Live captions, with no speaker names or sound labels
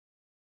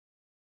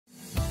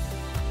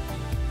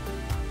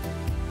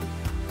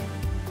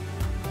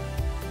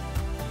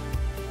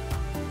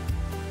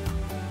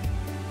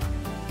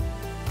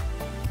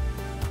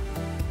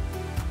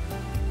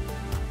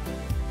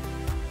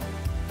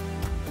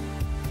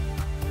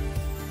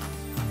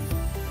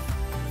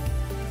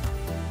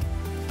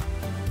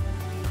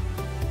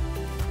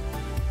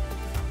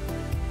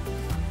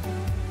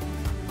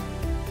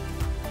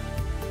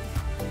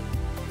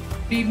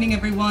Good evening,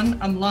 everyone.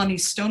 I'm Lonnie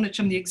Stonich.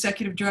 I'm the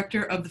Executive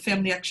Director of the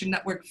Family Action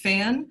Network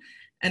FAN,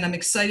 and I'm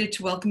excited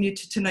to welcome you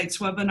to tonight's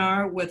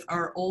webinar with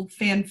our old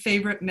fan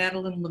favorite,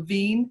 Madeline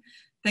Levine.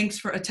 Thanks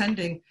for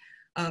attending.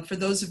 For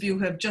those of you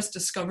who have just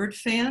discovered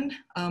FAN,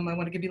 I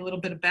want to give you a little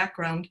bit of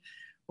background.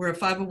 We're a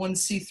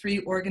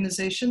 501c3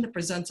 organization that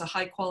presents a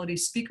high-quality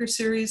speaker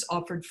series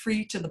offered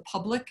free to the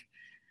public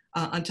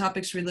on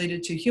topics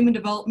related to human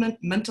development,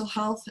 mental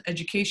health,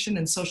 education,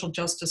 and social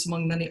justice,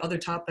 among many other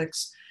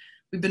topics.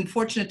 We've been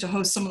fortunate to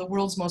host some of the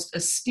world's most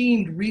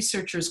esteemed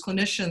researchers,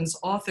 clinicians,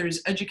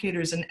 authors,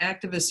 educators, and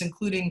activists,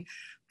 including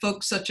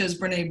folks such as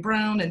Brene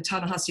Brown and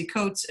Ta-Nehisi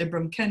Coates,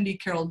 Ibram Kendi,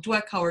 Carol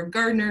Dweck, Howard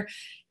Gardner,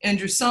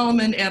 Andrew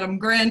Solomon, Adam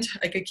Grant.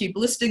 I could keep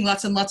listing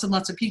lots and lots and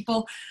lots of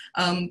people.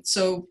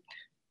 So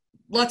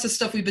lots of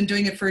stuff. We've been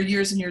doing it for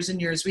years and years and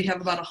years. We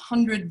have about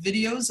 100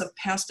 videos of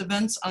past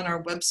events on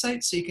our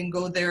website, so you can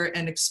go there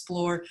and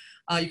explore.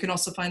 You can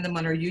also find them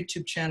on our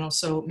YouTube channel,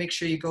 so make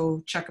sure you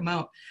go check them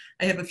out.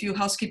 I have a few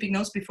housekeeping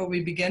notes before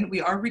we begin.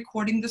 We are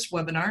recording this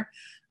webinar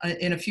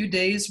in a few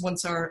days.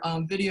 Once our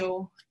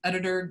video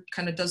editor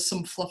kind of does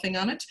some fluffing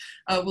on it,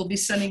 we'll be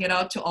sending it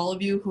out to all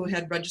of you who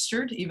had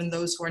registered, even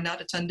those who are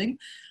not attending.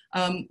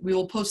 We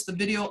will post the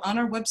video on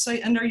our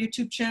website and our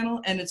YouTube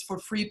channel, and it's for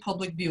free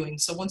public viewing.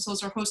 So once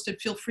those are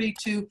hosted, feel free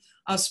to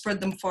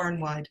spread them far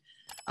and wide.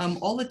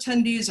 All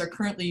attendees are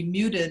currently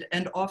muted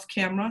and off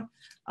camera.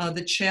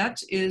 The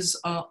chat is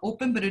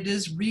open, but it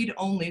is read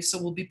only,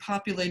 so we'll be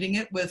populating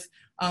it with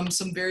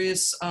some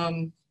various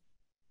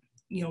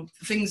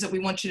things that we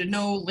want you to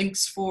know,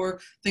 links for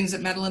things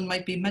that Madeline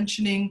might be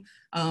mentioning,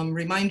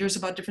 reminders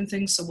about different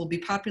things, so we'll be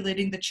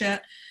populating the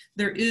chat.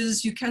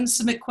 You can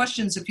submit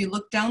questions. If you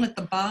look down at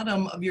the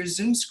bottom of your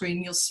Zoom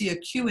screen, you'll see a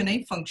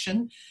Q&A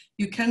function.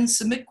 You can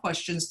submit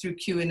questions through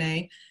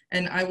Q&A,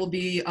 and I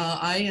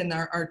and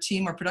our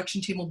team, our production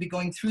team, will be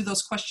going through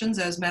those questions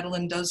as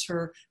Madeline does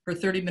her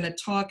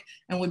 30-minute talk,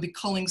 and we'll be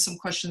culling some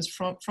questions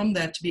from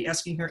that to be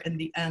asking her in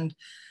the end.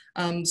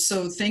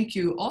 So thank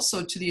you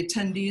also to the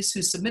attendees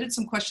who submitted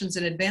some questions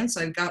in advance.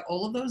 I've got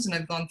all of those and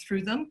I've gone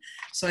through them,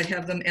 so I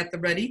have them at the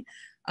ready.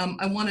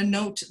 I want to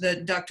note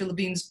that Dr.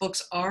 Levine's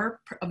books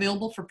are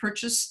available for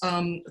purchase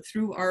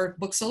through our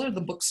bookseller,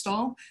 The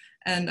Bookstall,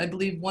 and I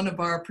believe one of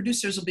our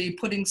producers will be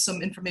putting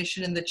some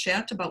information in the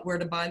chat about where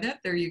to buy that.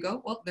 There you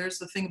go. Well, there's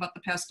the thing about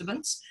the past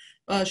events.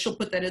 She'll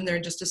put that in there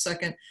in just a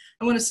second.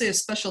 I want to say a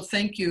special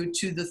thank you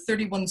to the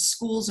 31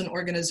 schools and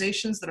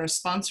organizations that are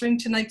sponsoring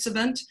tonight's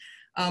event.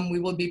 We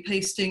will be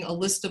pasting a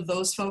list of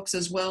those folks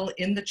as well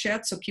in the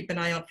chat, so keep an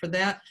eye out for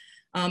that.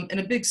 And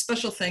a big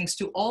special thanks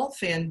to all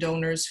FAN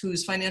donors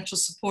whose financial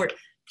support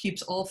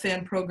keeps all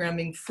FAN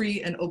programming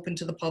free and open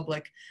to the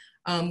public.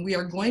 We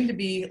are going to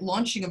be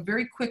launching a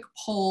very quick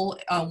poll,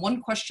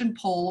 one question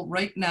poll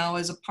right now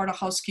as a part of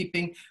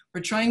housekeeping.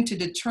 We're trying to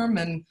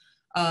determine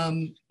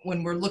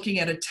when we're looking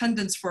at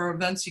attendance for our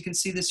events, you can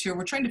see this here,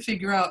 we're trying to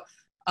figure out,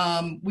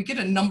 we get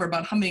a number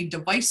about how many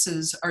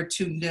devices are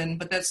tuned in,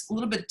 but that's a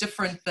little bit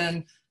different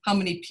than how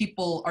many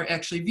people are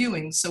actually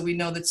viewing. So we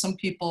know that some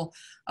people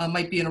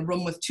might be in a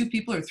room with 2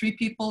 people or 3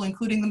 people,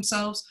 including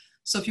themselves.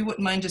 So if you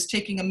wouldn't mind just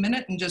taking a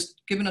minute and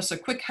just giving us a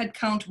quick head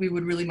count, we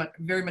would really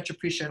very much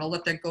appreciate it. I'll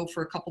let that go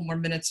for a couple more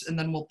minutes and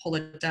then we'll pull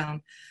it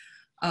down.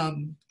 Let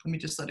me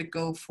just let it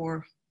go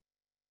for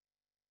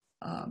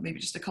maybe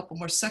just a couple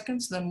more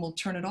seconds, then we'll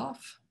turn it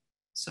off.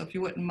 So if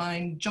you wouldn't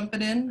mind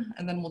jumping in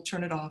and then we'll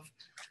turn it off.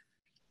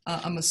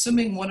 I'm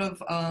assuming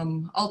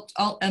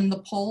I'll end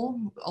the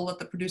poll. I'll let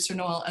the producer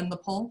know I'll end the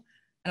poll,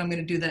 and I'm going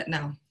to do that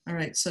now. All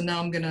right, so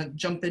now I'm going to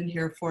jump in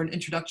here for an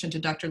introduction to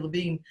Dr.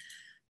 Levine.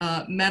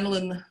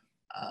 Madeline,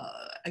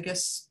 I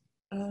guess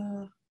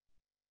we'll,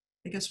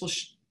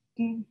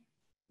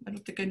 I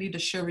don't think I need to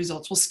share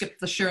results. We'll skip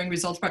the sharing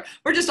results part.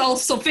 We're just all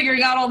still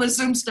figuring out all this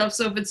Zoom stuff,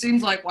 so if it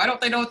seems like, why don't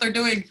they know what they're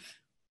doing?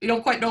 We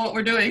don't quite know what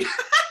we're doing,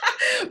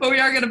 but we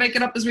are going to make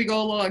it up as we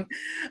go along.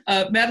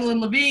 Madeline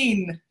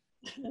Levine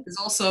is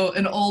also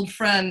an old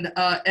friend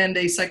and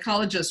a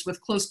psychologist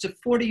with close to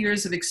 40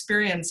 years of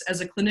experience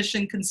as a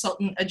clinician,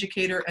 consultant,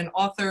 educator, and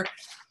author.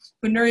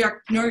 The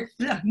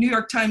New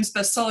York Times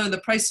bestseller,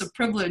 The Price of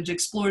Privilege,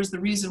 explores the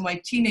reason why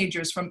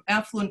teenagers from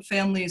affluent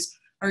families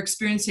are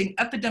experiencing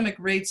epidemic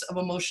rates of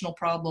emotional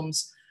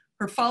problems.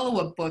 Her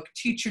follow-up book,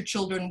 Teach Your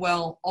Children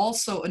Well,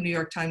 also a New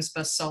York Times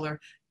bestseller,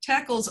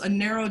 tackles a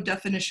narrow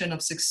definition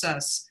of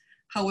success,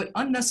 how it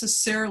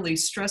unnecessarily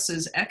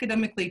stresses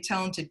academically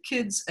talented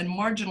kids and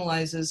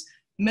marginalizes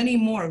many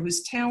more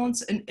whose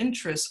talents and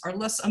interests are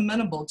less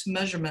amenable to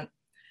measurement.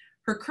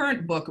 Her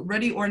current book,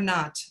 Ready or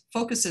Not,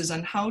 focuses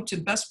on how to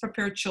best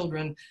prepare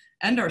children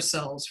and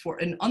ourselves for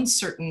an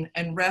uncertain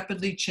and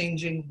rapidly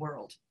changing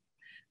world.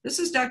 This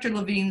is Dr.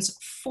 Levine's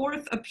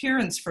 4th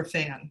appearance for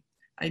FAN.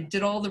 I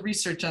did all the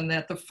research on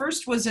that. The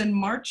first was in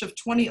March of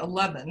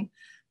 2011,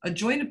 a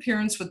joint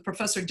appearance with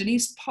Professor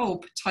Denise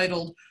Pope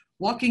titled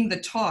Walking the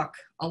Talk,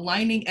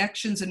 Aligning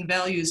Actions and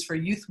Values for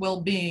Youth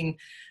Well-Being.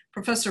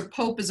 Professor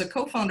Pope is a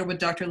co-founder with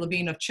Dr.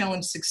 Levine of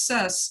Challenge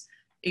Success,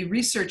 a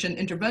research and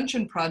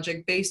intervention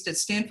project based at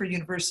Stanford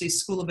University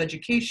School of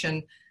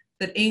Education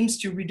that aims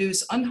to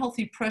reduce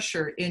unhealthy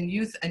pressure in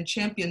youth and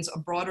champions a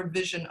broader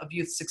vision of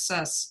youth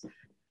success.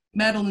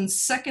 Madeline's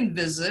second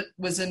visit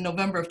was in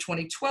November of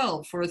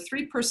 2012 for a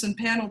 3-person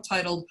panel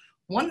titled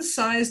 "One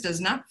Size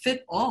Does Not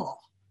Fit All."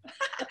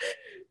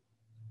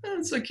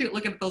 That's so cute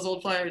looking at those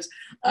old flyers.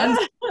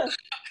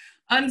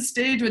 On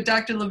stage with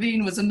Dr.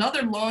 Levine was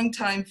another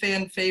longtime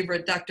fan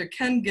favorite, Dr.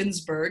 Ken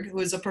Ginsberg, who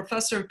is a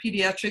professor of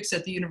pediatrics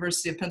at the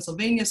University of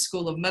Pennsylvania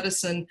School of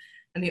Medicine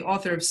and the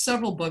author of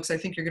several books. I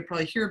think you're going to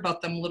probably hear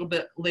about them a little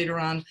bit later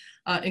on,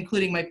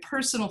 including my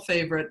personal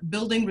favorite,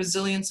 Building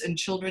Resilience in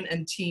Children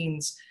and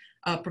Teens.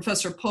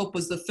 Professor Pope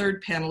was the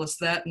third panelist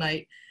that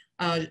night.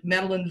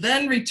 Madeline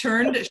then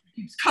returned, she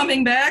keeps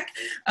coming back,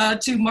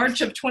 to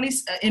March of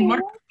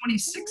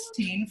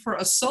 2016 for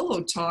a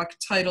solo talk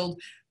titled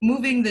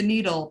 "Moving the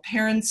Needle,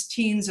 Parents,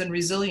 Teens, and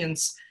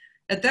Resilience."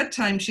 At that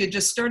time, she had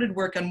just started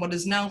work on what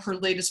is now her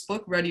latest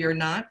book, Ready or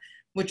Not,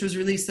 which was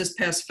released this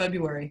past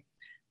February.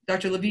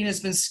 Dr. Levine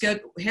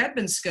had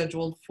been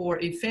scheduled for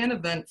a fan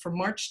event for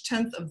March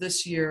 10th of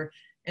this year,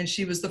 and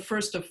she was the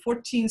first of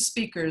 14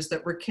 speakers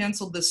that were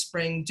canceled this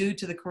spring due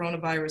to the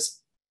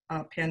coronavirus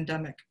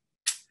pandemic.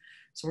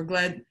 So we're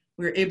glad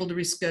we were able to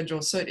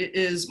reschedule. So it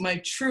is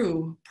my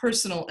true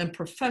personal and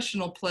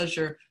professional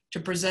pleasure to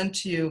present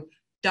to you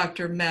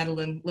Dr.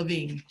 Madeline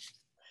Levine.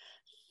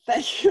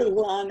 Thank you,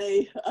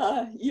 Lonnie.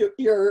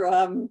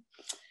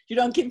 You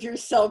don't give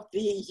yourself the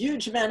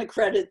huge amount of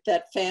credit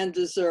that FAN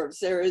deserves.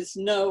 There is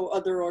no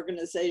other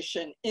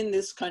organization in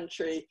this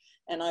country,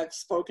 and I've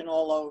spoken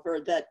all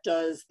over, that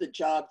does the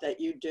job that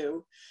you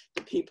do.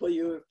 The people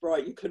you have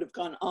brought, you could have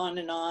gone on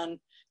and on,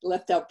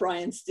 left out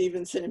Brian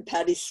Stevenson and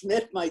Patti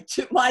Smith, my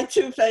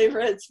two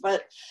favorites,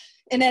 but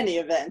in any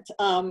event,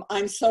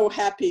 I'm so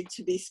happy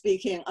to be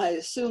speaking, I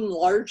assume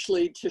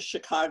largely to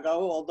Chicago,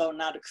 although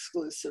not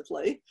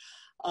exclusively.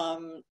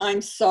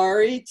 I'm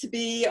sorry to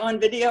be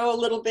on video a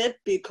little bit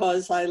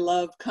because I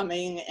love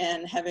coming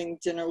and having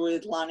dinner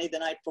with Lonnie the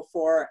night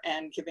before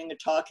and giving a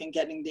talk and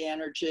getting the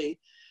energy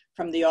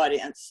from the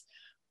audience.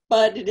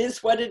 But it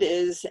is what it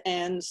is.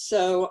 And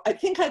so I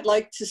think I'd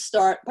like to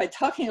start by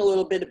talking a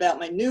little bit about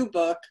my new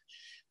book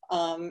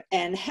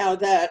and how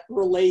that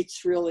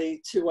relates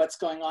really to what's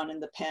going on in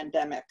the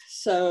pandemic.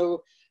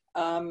 So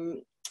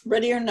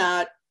Ready or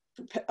Not,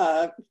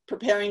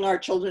 Preparing Our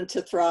Children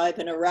to Thrive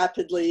in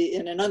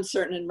an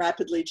uncertain and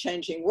rapidly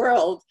changing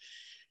world.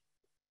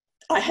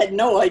 I had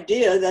no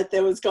idea that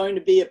there was going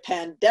to be a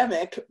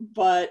pandemic,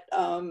 but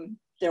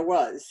there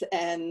was.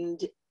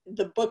 And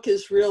the book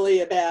is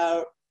really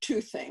about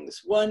two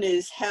things. One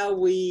is how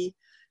we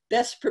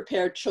best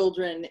prepare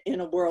children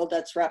in a world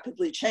that's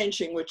rapidly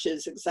changing, which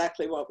is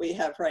exactly what we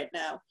have right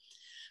now.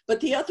 But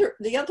the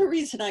other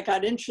reason I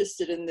got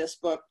interested in this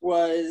book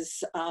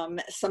was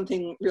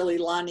something really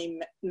Lonnie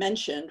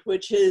mentioned,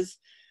 which is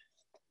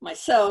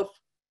myself,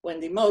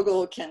 Wendy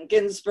Mogul, Ken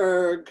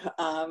Ginsberg,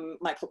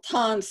 Michael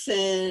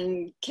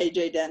Thompson,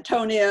 KJ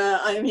D'Antonia.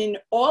 I mean,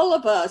 all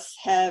of us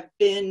have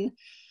been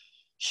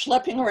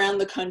schlepping around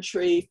the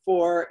country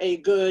for a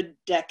good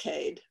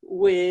decade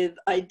with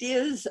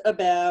ideas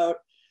about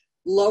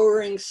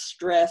lowering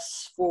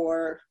stress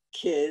for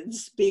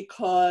kids,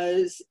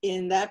 because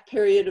in that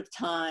period of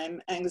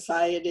time,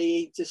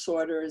 anxiety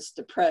disorders,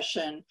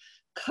 depression,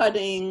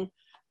 cutting,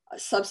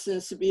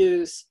 substance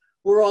abuse,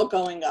 were all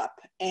going up.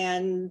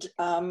 And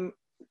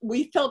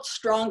we felt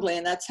strongly,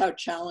 and that's how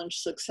Challenge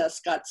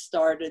Success got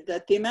started,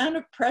 that the amount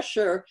of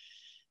pressure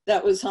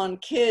that was on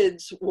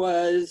kids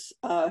was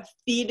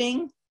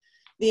feeding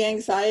the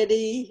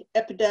anxiety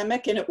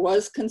epidemic, and it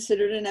was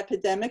considered an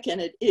epidemic, and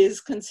it is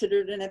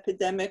considered an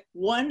epidemic.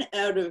 1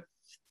 out of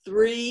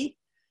 3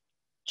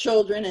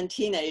 children and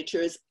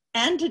teenagers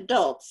and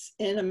adults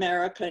in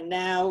America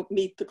now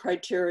meet the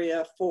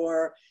criteria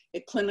for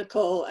a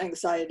clinical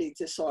anxiety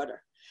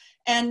disorder.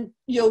 And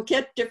you'll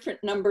get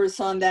different numbers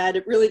on that.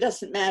 It really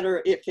doesn't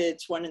matter if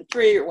it's 1 in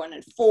 3 or 1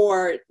 in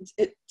 4.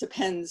 It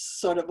depends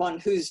sort of on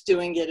who's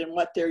doing it and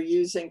what they're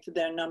using for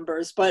their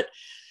numbers. But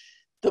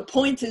the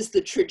point is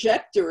the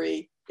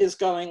trajectory is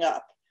going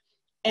up.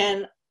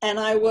 And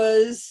I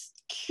was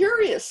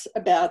curious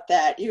about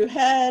that. You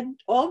had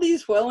all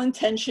these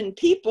well-intentioned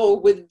people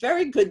with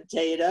very good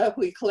data.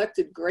 We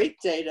collected great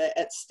data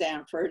at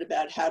Stanford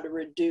about how to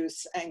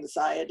reduce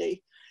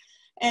anxiety.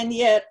 And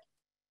yet,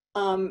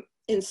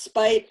 in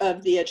spite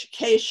of the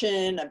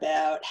education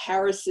about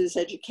Harris's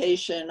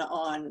education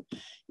on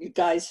you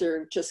guys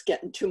are just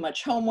getting too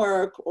much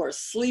homework, or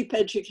sleep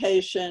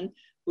education,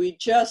 we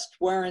just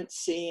weren't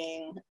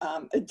seeing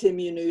a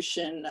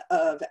diminution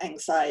of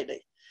anxiety.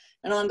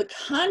 And on the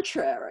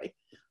contrary,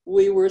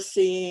 we were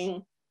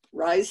seeing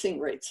rising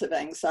rates of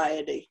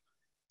anxiety.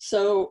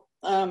 So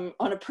on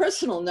a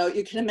personal note,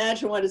 you can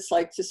imagine what it's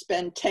like to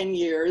spend 10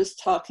 years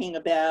talking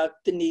about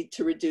the need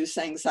to reduce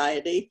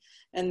anxiety,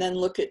 and then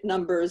look at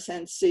numbers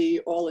and see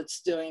all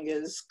it's doing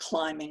is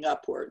climbing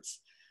upwards.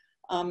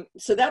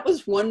 So that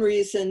was one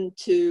reason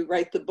to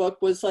write the book,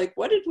 was like,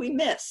 what did we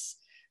miss?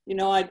 You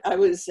know, I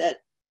was at,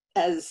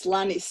 as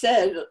Lonnie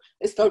said,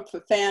 I spoke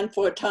for FAN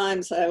 4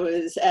 times. I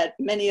was at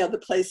many other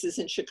places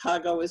in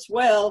Chicago as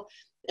well.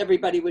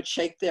 everybody would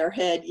shake their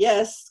head.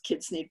 Yes,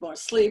 kids need more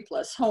sleep,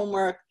 less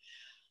homework.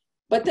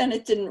 But then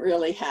it didn't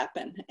really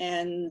happen.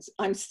 And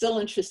I'm still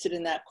interested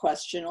in that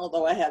question,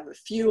 although I have a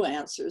few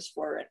answers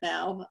for it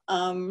now.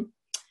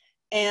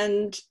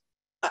 And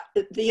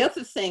the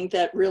other thing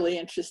that really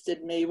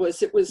interested me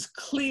was it was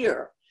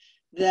clear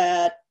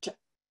that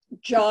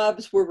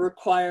jobs were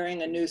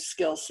requiring a new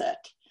skill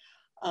set.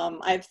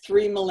 I have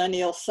 3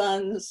 millennial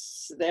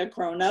sons, they're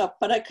grown up,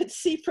 but I could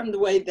see from the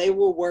way they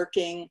were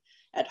working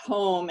at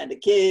home, at a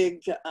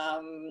gig,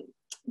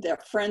 their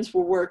friends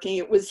were working,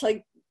 it was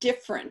like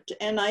different.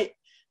 And I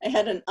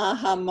had an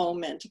aha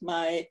moment.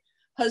 My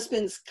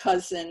husband's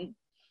cousin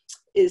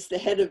is the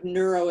head of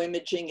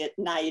neuroimaging at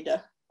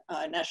NIDA,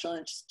 National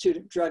Institute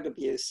of Drug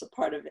Abuse, a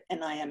part of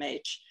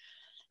NIMH.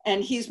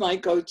 And he's my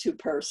go-to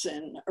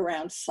person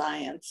around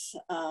science.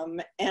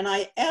 And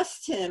I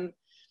asked him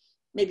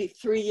maybe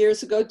 3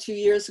 years ago, 2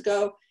 years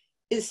ago,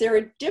 is there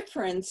a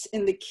difference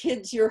in the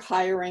kids you're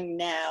hiring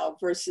now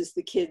versus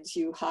the kids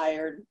you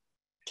hired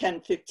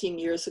 10, 15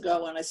 years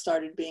ago when I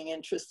started being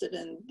interested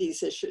in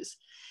these issues?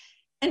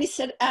 And he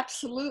said,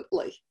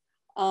 absolutely.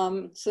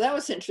 So that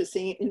was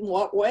interesting. In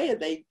what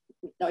way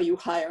are you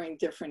hiring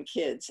different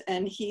kids?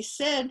 And he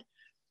said,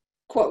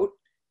 quote,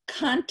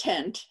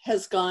 content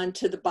has gone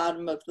to the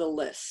bottom of the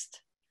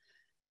list,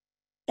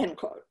 end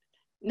quote.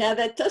 Now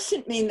that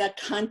doesn't mean that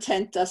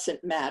content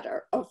doesn't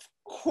matter. Of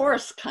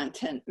course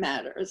content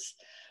matters,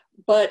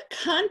 but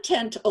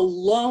content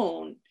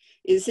alone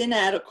is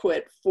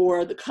inadequate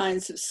for the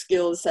kinds of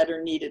skills that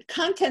are needed.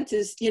 Content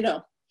is, you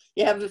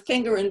have a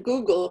finger in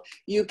Google,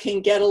 you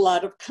can get a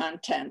lot of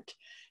content.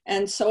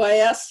 And so I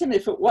asked him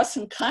if it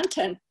wasn't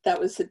content that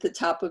was at the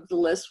top of the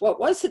list, what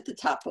was at the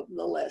top of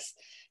the list?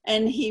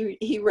 And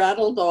he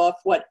rattled off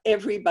what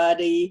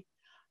everybody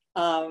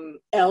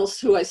else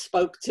who I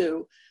spoke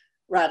to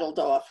rattled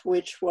off,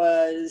 which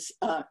was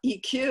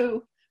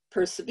EQ,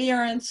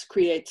 perseverance,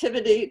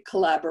 creativity,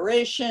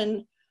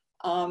 collaboration,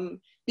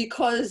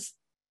 because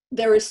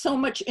there is so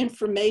much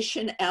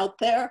information out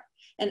there,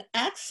 and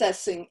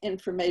accessing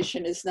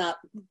information is not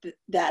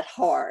that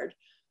hard.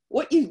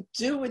 What you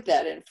do with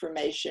that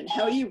information,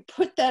 how you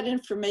put that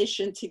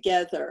information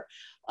together,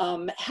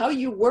 how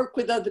you work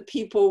with other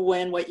people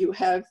when what you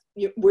have,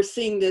 we're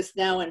seeing this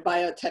now in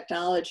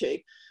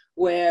biotechnology,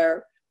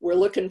 where we're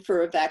looking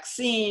for a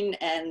vaccine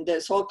and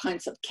there's all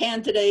kinds of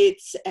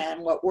candidates,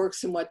 and what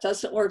works and what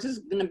doesn't work is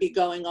going to be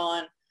going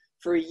on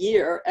for a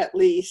year at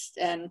least.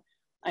 And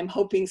I'm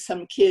hoping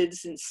some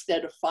kids,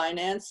 instead of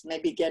finance,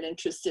 maybe get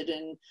interested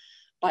in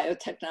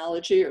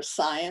biotechnology or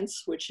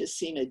science, which has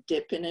seen a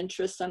dip in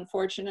interest,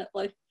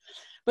 unfortunately.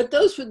 But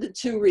those were the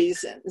 2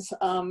 reasons.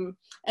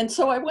 And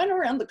so I went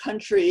around the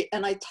country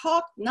and I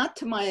talked not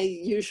to my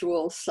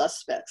usual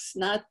suspects,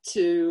 not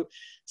to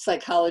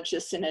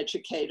psychologists and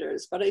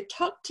educators, but I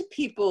talked to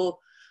people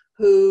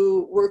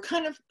who were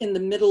kind of in the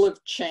middle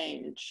of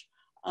change.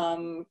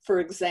 For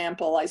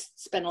example, I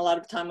spent a lot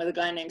of time with a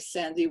guy named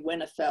Sandy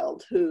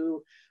Winnefeld,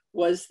 who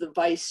was the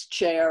vice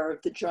chair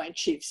of the Joint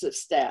Chiefs of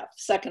Staff,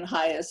 second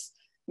highest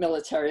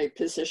military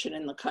position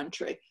in the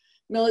country.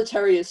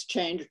 Military has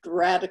changed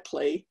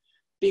radically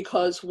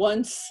because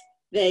once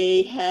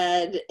they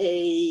had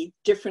a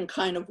different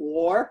kind of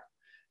war,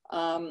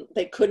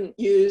 they couldn't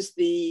use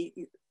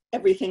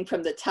everything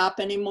from the top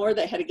anymore.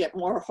 They had to get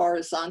more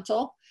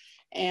horizontal.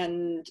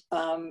 And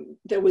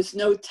there was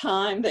no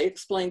time. They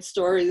explained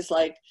stories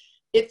like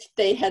if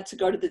they had to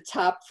go to the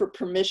top for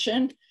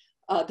permission,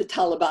 the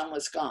Taliban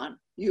was gone.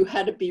 You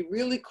had to be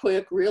really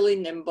quick, really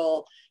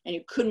nimble, and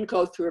you couldn't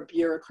go through a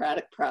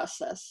bureaucratic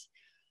process.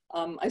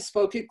 I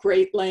spoke at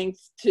great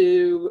length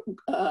to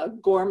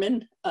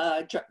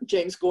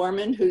James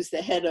Gorman, who's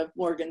the head of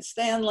Morgan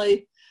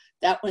Stanley.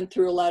 That went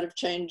through a lot of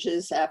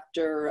changes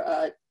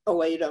after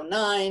 08,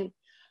 09.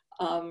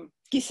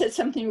 He said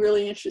something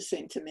really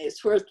interesting to me.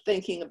 It's worth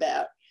thinking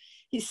about.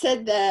 He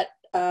said that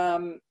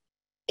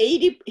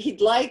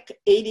he'd like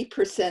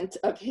 80%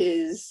 of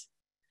his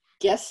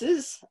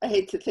guesses. I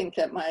hate to think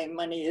that my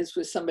money is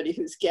with somebody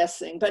who's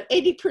guessing, but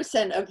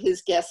 80% of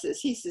his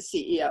guesses, he's the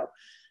CEO,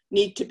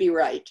 need to be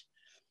right,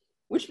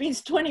 which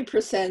means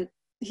 20%,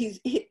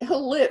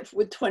 he'll live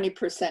with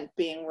 20%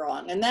 being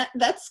wrong. And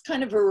that's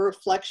kind of a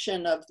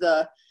reflection of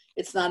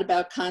it's not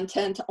about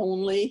content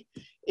only.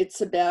 It's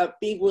about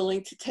being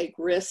willing to take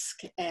risk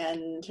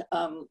and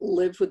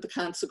live with the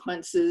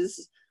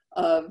consequences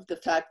of the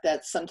fact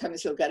that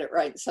sometimes you'll get it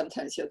right and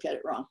sometimes you'll get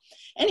it wrong.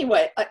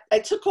 Anyway, I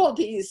took all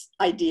these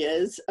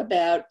ideas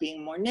about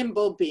being more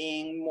nimble,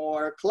 being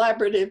more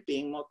collaborative,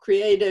 being more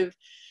creative,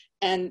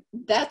 and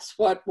that's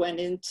what went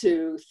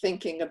into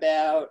thinking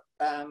about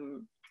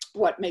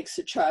what makes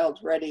a child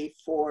ready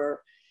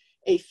for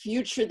a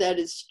future that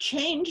is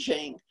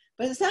changing.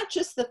 But it's not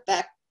just the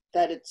fact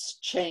that it's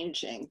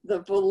changing.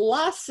 The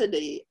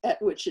velocity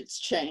at which it's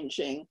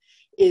changing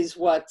is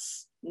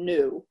what's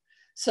new.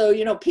 So,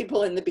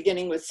 people in the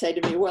beginning would say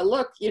to me, well,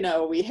 look,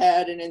 we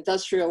had an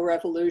industrial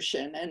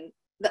revolution and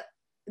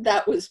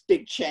that was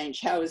big change.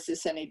 How is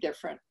this any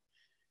different?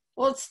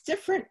 Well, it's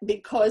different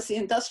because the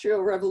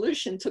industrial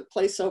revolution took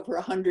place over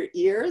 100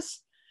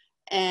 years.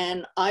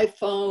 and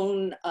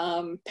iPhone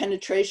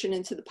penetration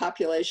into the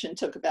population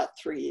took about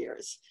 3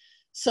 years.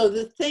 So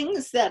the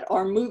things that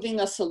are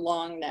moving us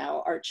along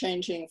now are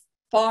changing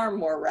far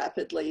more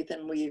rapidly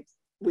than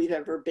we've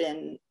ever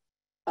been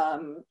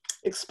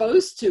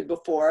exposed to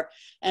before.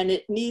 And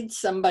it needs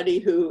somebody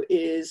who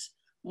is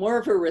more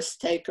of a risk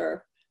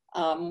taker,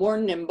 more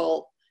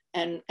nimble,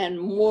 and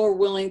more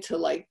willing to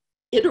like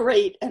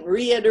iterate and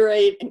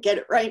reiterate and get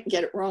it right and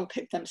get it wrong,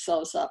 pick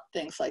themselves up,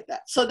 things like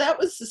that. So that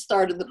was the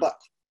start of the book.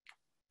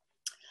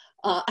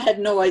 I had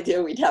no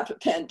idea we'd have a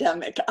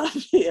pandemic,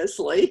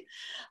 obviously.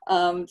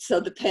 So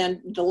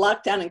the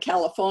lockdown in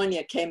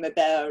California came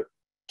about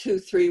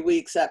 2-3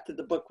 weeks after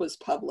the book was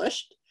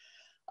published,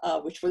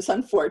 which was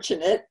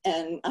unfortunate.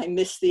 And I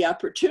missed the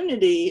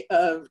opportunity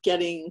of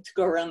getting to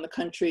go around the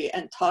country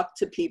and talk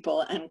to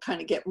people and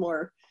kind of get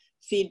more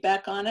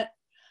feedback on it.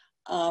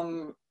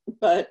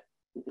 But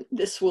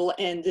this will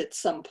end at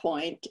some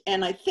point.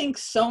 And I think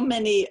so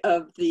many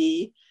of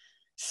the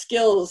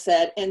skills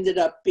that ended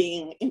up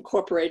being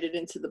incorporated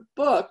into the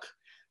book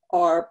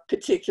are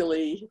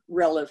particularly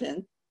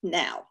relevant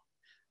now.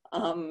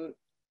 I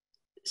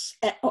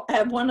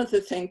have one other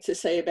thing to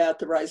say about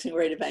the rising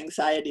rate of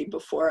anxiety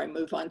before I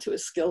move on to a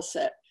skill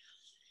set.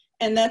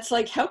 And that's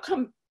like, how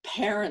come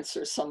parents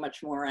are so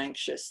much more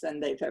anxious than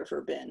they've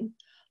ever been?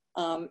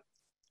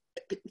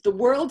 The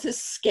world is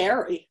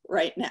scary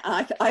right now.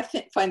 I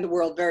find the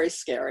world very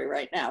scary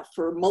right now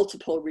for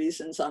multiple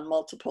reasons on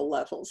multiple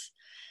levels.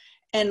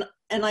 And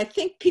I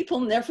think people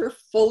never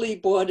fully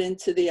bought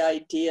into the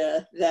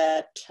idea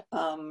that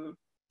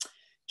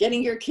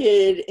getting your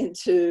kid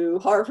into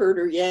Harvard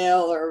or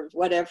Yale or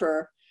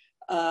whatever,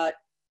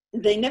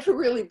 they never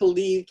really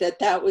believed that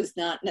that was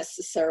not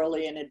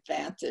necessarily an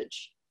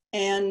advantage.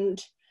 And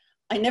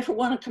I never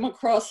want to come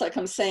across like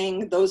I'm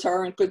saying those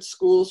aren't good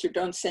schools or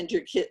don't send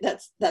your kid.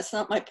 That's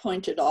not my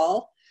point at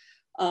all.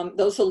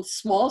 Those are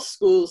small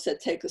schools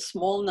that take a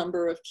small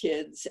number of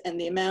kids, and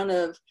the amount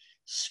of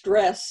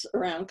stress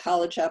around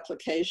college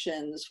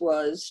applications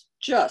was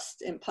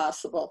just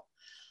impossible.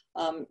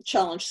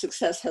 Challenge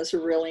Success has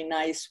a really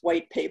nice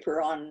white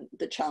paper on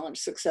the Challenge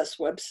Success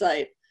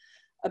website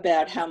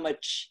about how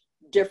much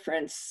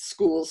difference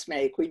schools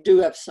make. We do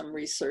have some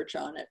research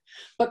on it,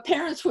 but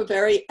parents were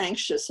very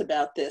anxious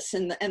about this.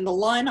 And the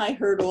line I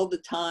heard all the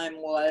time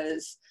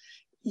was,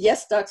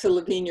 yes, Dr.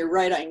 Levine, you're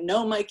right. I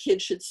know my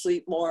kids should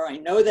sleep more. I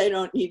know they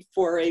don't need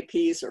 4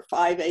 APs or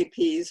 5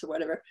 APs or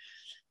whatever,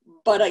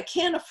 but I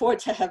can't afford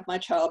to have my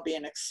child be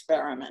an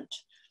experiment.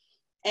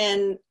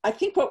 And I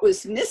think what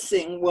was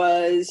missing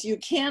was you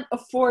can't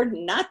afford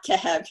not to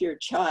have your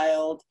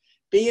child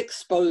be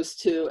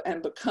exposed to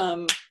and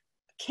become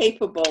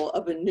capable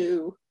of a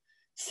new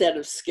set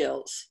of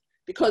skills,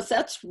 because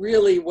that's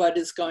really what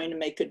is going to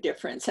make a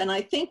difference. And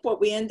I think what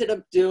we ended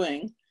up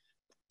doing,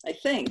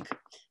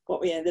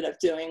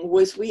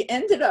 was we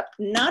ended up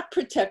not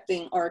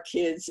protecting our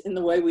kids in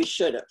the way we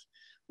should have.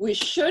 We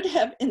should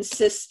have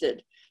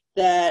insisted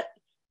that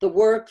the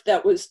work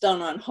that was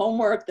done on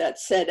homework that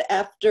said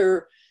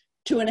after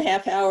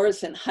 2.5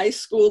 hours in high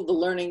school, the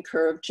learning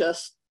curve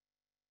just,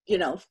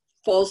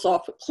 falls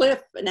off a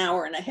cliff.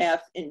 1.5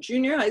 hours in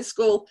junior high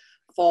school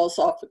falls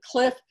off a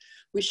cliff.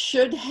 We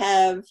should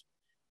have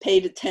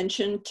paid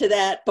attention to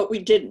that, but we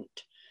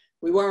didn't.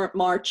 We weren't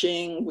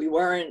marching. We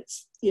weren't,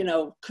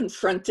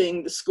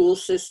 confronting the school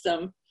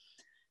system.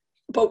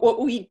 But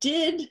what we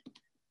did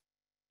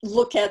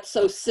look at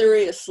so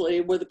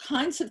seriously were the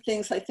kinds of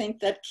things I think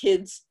that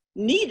kids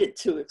needed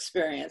to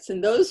experience.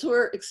 And those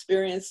were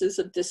experiences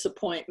of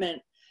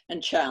disappointment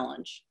and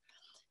challenge.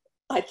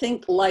 I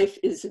think life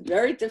is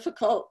very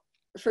difficult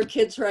for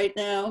kids right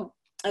now.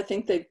 I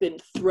think they've been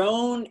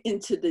thrown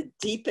into the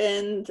deep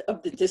end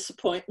of the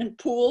disappointment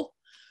pool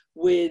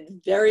with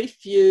very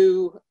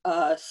few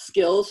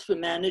skills for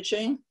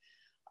managing.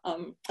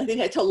 I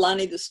think I told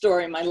Lonnie the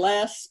story. My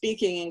last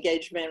speaking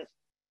engagement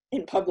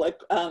in public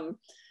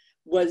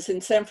was in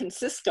San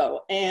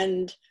Francisco.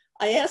 And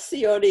I asked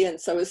the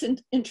audience, I was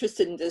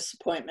interested in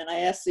disappointment.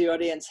 I asked the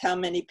audience how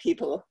many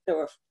people, there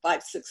were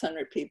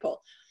 500-600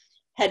 people,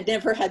 had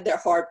never had their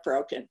heart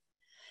broken.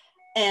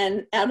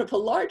 And out of a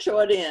large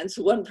audience,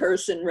 one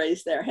person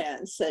raised their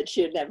hand, said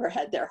she had never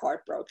had their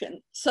heart broken.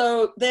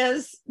 So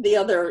there's the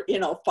other,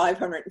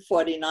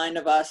 549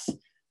 of us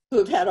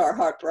who've had our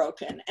heart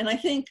broken. And I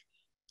think,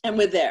 and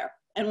we're there,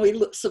 and we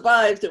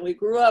survived, and we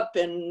grew up,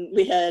 and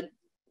we had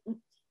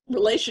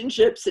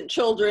relationships and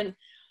children.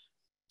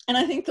 And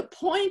I think the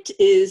point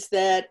is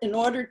that in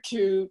order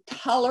to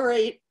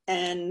tolerate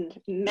and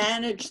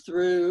manage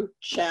through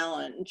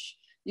challenge,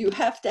 you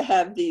have to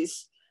have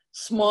these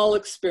small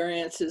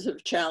experiences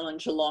of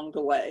challenge along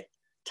the way,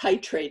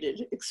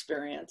 titrated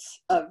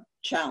experience of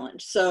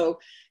challenge. So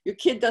your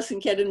kid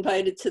doesn't get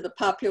invited to the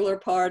popular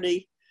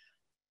party.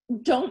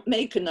 Don't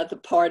make another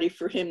party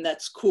for him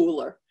that's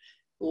cooler.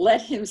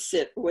 Let him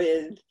sit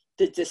with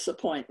the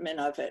disappointment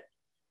of it.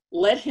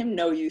 Let him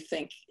know you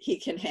think he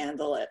can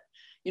handle it.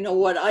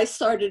 What I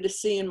started to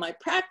see in my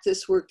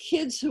practice were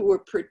kids who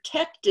were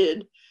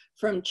protected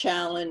from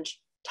challenge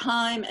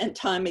time and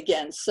time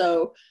again.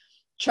 So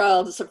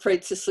child is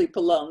afraid to sleep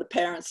alone. The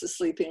parents are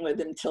sleeping with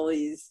him till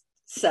he's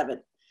 7.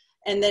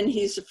 And then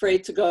he's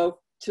afraid to go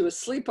to a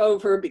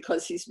sleepover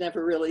because he's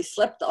never really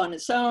slept on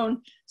his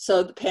own.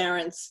 So the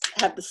parents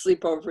have the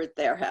sleepover at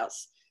their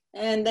house.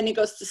 And then he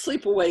goes to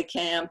sleepaway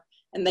camp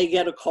and they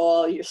get a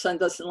call. Your son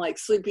doesn't like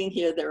sleeping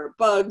here. There are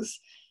bugs.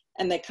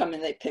 And they come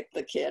and they pick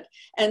the kid.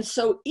 And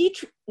so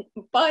each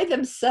by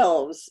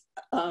themselves,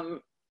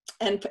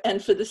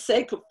 and for the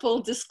sake of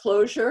full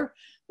disclosure,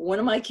 one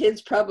of my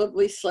kids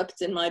probably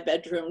slept in my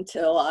bedroom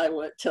till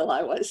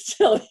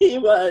he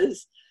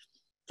was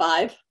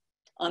 5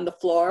 on the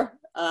floor.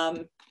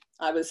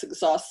 I was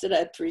exhausted. I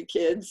had 3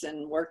 kids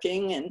and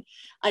working, and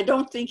I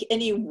don't think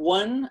any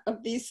one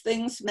of these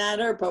things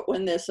matter, but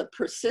when there's a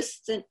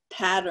persistent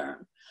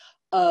pattern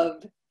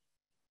of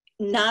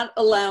not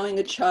allowing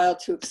a child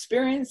to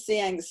experience the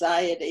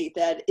anxiety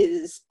that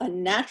is a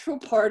natural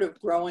part of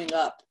growing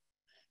up.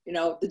 You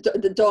know,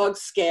 the dog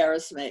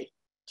scares me.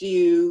 Do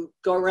you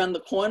go around the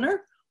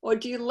corner, or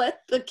do you let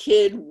the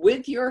kid,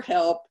 with your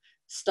help,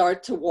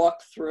 start to walk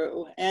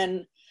through?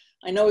 And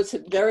I know it's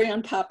a very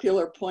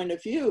unpopular point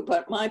of view,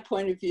 but my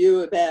point of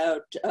view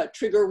about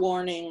trigger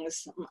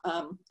warnings,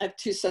 I have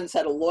 2 sons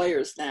that are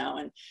lawyers now,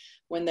 and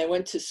when they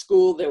went to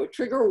school, there were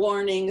trigger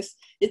warnings.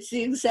 It's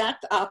the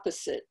exact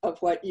opposite of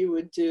what you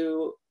would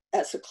do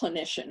as a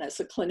clinician. As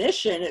a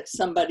clinician, if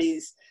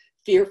somebody's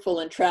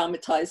fearful and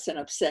traumatized and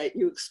upset,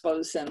 you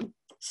expose them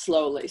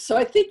slowly. So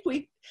I think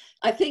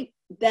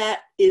that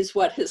is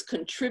what has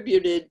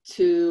contributed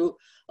to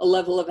a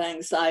level of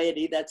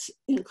anxiety that's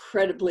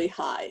incredibly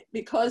high.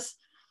 Because,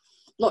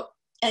 look,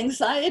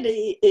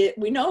 anxiety,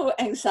 we know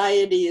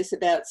anxiety is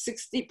about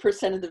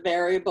 60% of the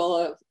variable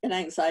of an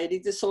anxiety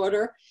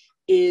disorder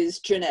is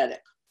genetic.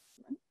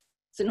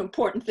 It's an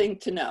important thing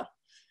to know.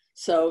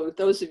 So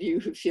those of you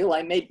who feel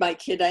I made my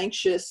kid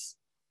anxious,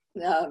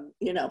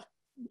 you know,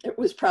 it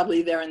was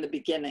probably there in the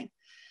beginning.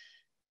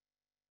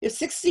 If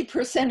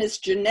 60% is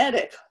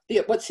genetic,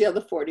 what's the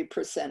other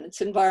 40%?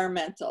 It's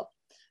environmental.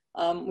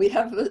 We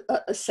have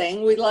a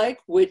saying we like,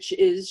 which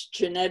is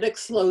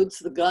genetics loads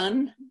the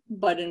gun,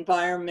 but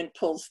environment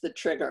pulls the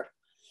trigger.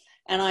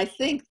 And I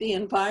think the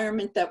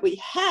environment that we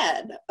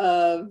had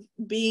of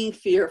being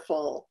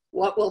fearful,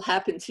 what will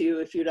happen to you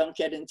if you don't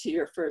get into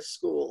your first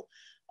school,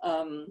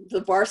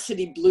 the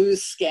varsity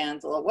blues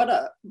scandal, what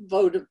a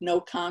vote of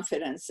no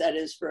confidence that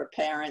is for a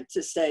parent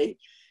to say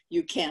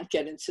you can't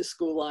get into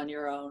school on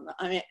your own.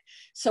 I mean,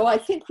 so I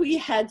think we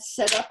had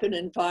set up an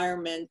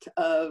environment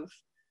of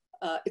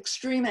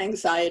extreme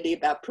anxiety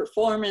about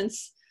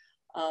performance.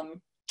 I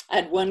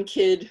had one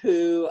kid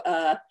who,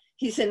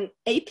 he's in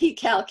AP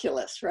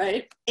calculus,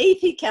 right?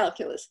 AP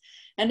calculus.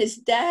 And his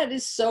dad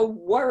is so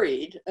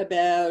worried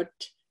about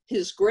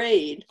his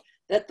grade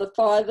that the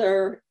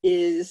father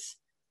is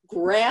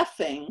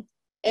graphing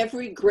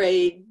every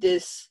grade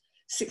this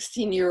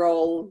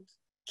 16-year-old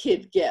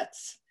kid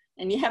gets.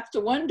 And you have to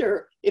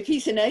wonder, if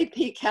he's in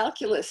AP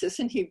calculus,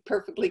 isn't he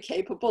perfectly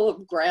capable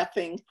of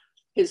graphing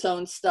his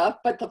own stuff?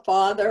 But the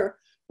father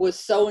was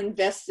so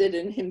invested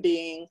in him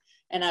being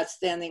an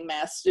outstanding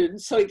math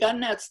student. So he got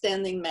an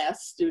outstanding math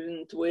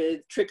student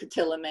with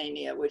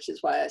trichotillomania, which is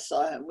why I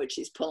saw him, which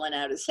he's pulling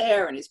out his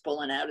hair and he's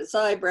pulling out his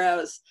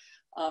eyebrows.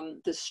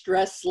 The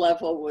stress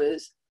level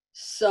was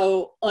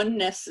so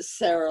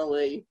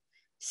unnecessarily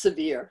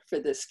severe for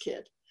this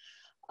kid.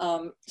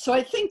 So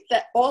I think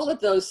that all of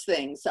those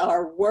things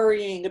are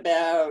worrying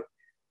about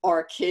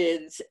our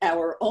kids,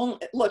 our own.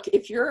 Look,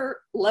 if your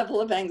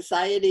level of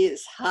anxiety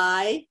is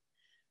high,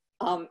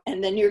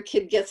 and then your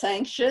kid gets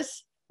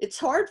anxious, it's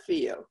hard for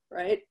you,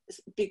 right?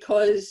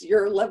 Because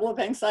your level of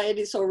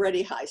anxiety is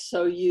already high.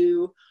 So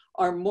you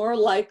are more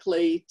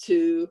likely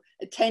to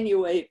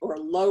attenuate or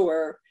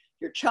lower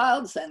your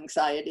child's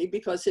anxiety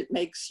because it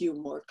makes you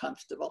more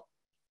comfortable.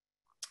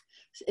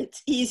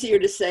 It's easier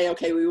to say,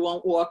 okay, we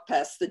won't walk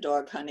past the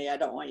dog, honey. I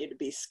don't want you to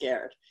be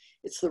scared.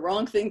 It's the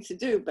wrong thing to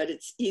do, but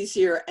it's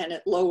easier and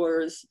it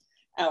lowers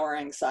our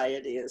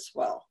anxiety as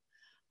well.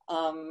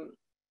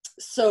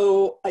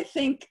 So I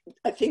think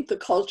the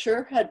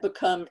culture had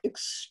become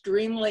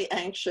extremely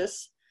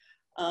anxious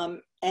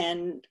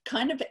and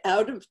kind of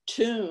out of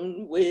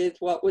tune with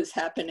what was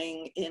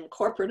happening in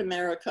corporate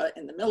America,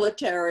 in the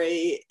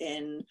military,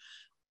 in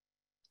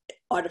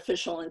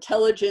artificial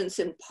intelligence,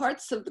 in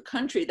parts of the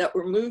country that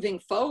were moving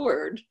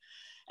forward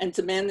and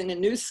demanding a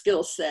new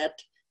skill set.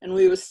 And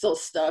we were still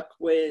stuck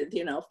with,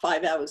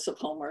 5 hours of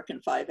homework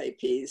and 5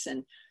 APs.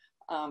 And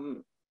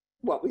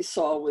what we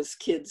saw was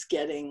kids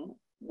getting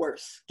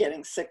worse,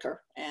 getting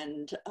sicker.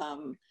 And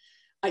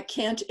I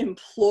can't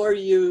implore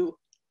you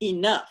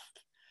enough,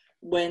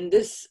 when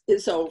this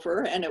is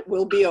over, and it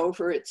will be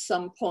over at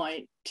some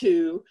point,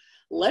 to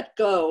let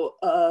go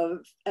of,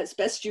 as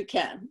best you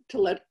can, to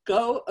let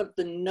go of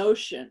the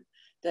notion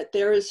that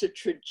there is a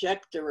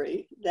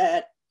trajectory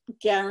that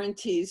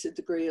guarantees a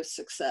degree of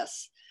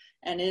success.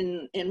 And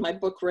in my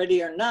book,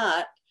 Ready or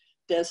Not,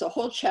 there's a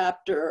whole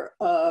chapter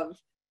of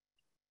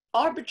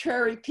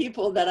arbitrary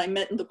people that I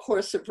met in the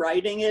course of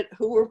writing it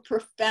who were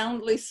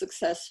profoundly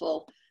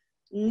successful,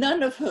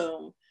 none of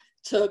whom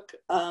took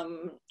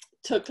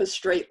took a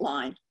straight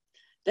line.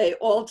 They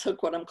all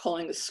took what I'm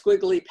calling a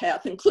squiggly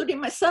path, including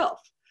myself.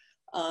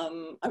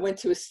 I went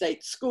to a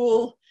state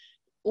school.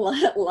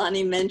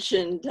 Lonnie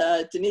mentioned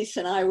Denise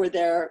and I were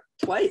there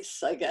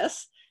twice, I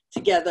guess,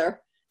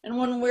 together. And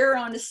when we're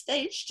on a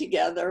stage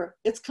together,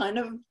 it's kind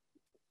of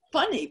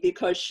funny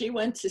because she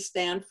went to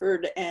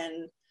Stanford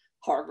and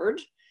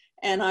Harvard,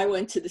 and I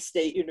went to the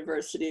State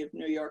University of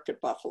New York at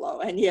Buffalo.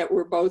 And yet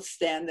we're both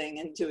standing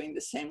and doing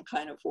the same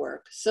kind of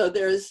work. So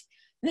I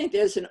think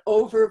there's an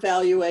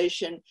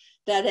overvaluation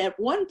that at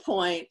one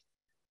point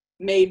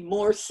made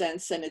more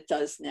sense than it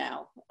does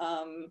now.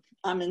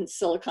 I'm in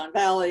Silicon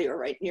Valley, or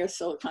right near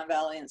Silicon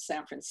Valley in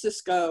San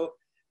Francisco.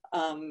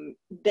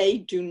 They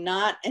do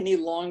not any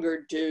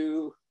longer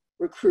do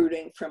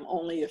recruiting from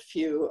only a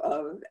few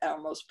of our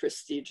most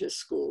prestigious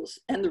schools.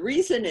 And the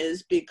reason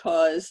is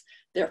because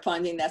they're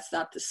finding that's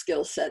not the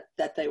skill set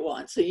that they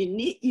want. So you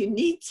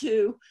need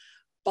to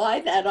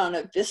buy that on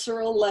a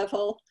visceral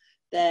level,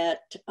 that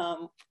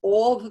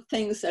all the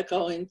things that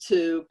go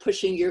into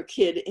pushing your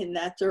kid in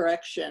that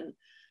direction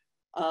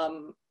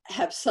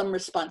have some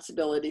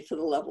responsibility for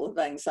the level of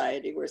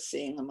anxiety we're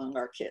seeing among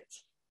our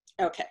kids.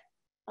 Okay,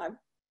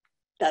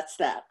 that's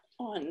that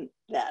on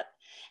that.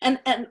 And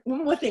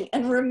one more thing,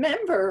 and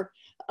remember,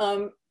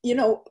 you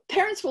know,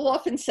 parents will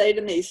often say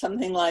to me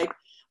something like,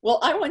 well,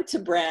 I went to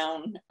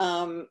Brown.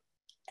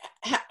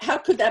 How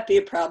could that be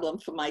a problem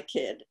for my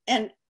kid?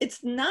 And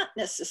it's not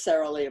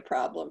necessarily a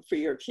problem for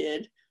your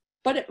kid,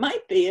 but it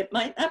might be. It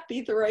might not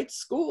be the right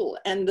school.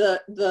 And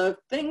the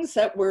things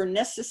that were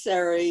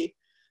necessary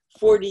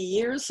 40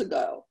 years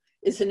ago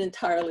is an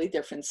entirely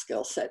different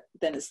skill set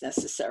than is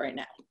necessary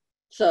now.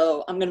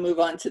 So I'm going to move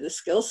on to the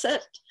skill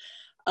set,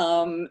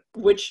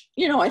 which,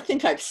 you know, I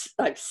think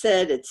I've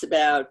said it's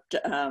about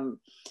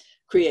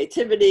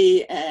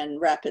creativity and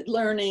rapid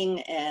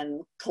learning,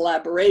 and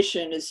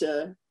collaboration is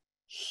a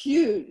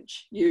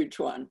huge, huge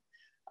one.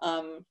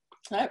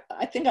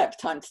 I think I have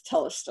time to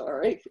tell a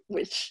story,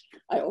 which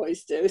I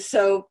always do.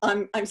 So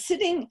I'm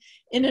sitting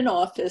in an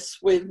office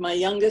with my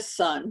youngest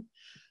son,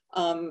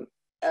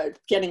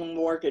 getting a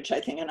mortgage, I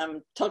think, and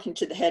I'm talking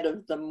to the head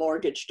of the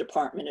mortgage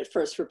department at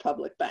First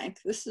Republic Bank.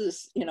 This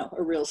is, you know,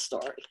 a real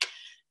story.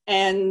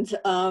 And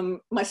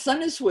my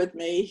son is with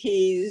me.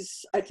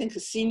 He's, I think, a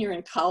senior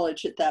in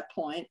college at that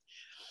point.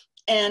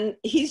 And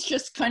he's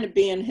just kind of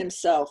being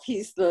himself.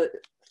 He's the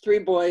three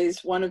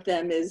boys. One of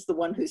them is the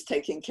one who's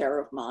taking care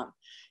of mom.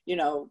 You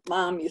know,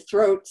 mom, your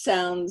throat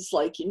sounds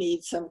like you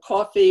need some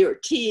coffee or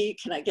tea.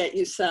 Can I get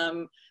you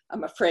some?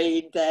 I'm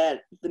afraid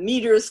that the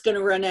meter is going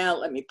to run out.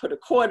 Let me put a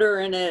quarter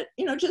in it.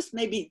 You know, just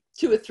maybe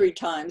 2 or 3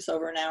 times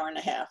over an hour and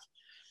a half.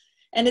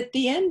 And at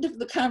the end of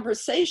the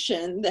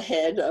conversation, the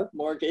head of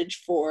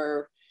mortgage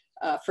for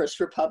First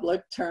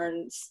Republic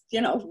turns, you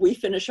know, we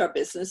finish our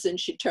business, and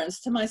she turns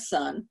to my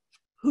son,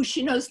 who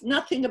she knows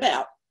nothing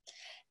about,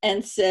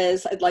 and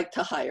says, I'd like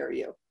to hire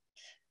you.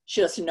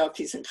 She doesn't know if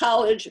he's in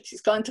college, if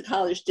he's gone to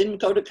college, didn't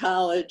go to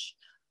college.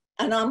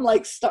 And I'm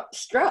like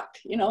struck,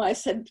 you know, I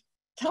said,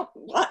 tell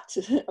what?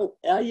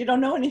 You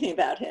don't know anything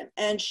about him.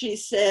 And she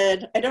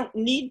said, I don't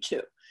need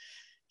to.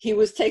 He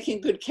was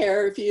taking good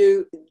care of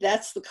you.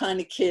 That's the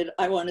kind of kid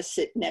I want to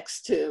sit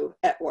next to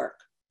at work.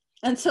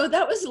 And so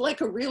that was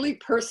like a really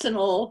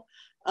personal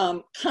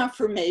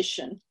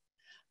confirmation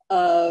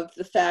of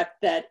the fact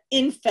that,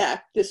 in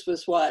fact, this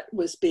was what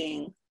was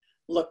being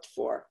looked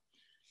for.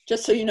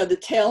 Just so you know, the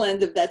tail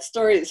end of that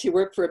story is he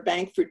worked for a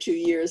bank for 2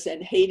 years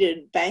and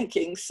hated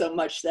banking so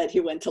much that he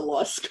went to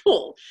law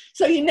school.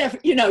 So you never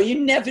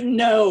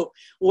know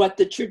what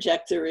the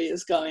trajectory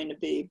is going to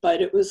be.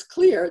 But it was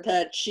clear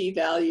that she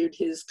valued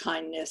his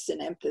kindness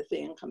and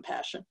empathy and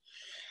compassion.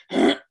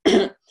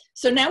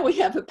 So now we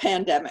have a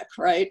pandemic,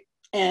 right?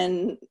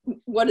 And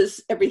what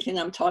does everything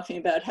I'm talking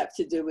about have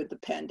to do with the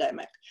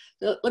pandemic?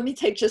 So let me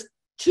take just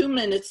 2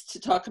 minutes to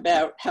talk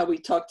about how we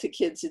talk to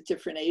kids at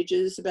different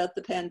ages about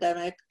the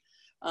pandemic.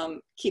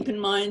 Keep in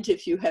mind,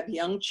 if you have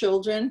young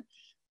children,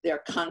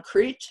 they're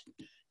concrete,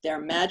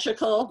 they're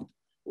magical,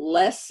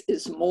 less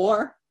is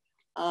more.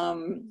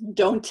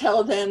 Don't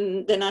tell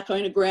them they're not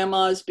going to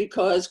grandma's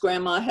because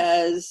grandma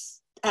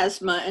has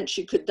asthma and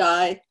she could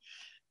die.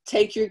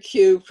 Take your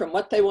cue from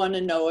what they want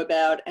to know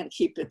about and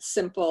keep it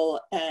simple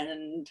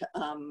and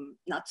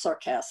not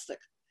sarcastic.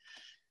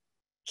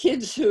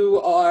 Kids who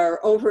are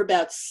over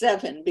about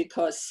 7,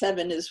 because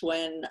 7 is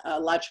when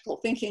logical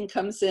thinking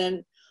comes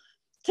in,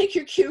 take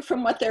your cue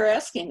from what they're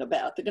asking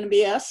about. They're going to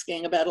be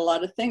asking about a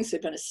lot of things. They're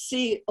going to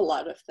see a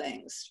lot of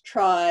things.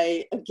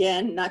 Try,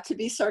 again, not to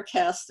be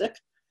sarcastic.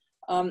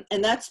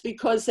 And that's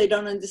because they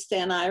don't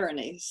understand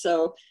irony.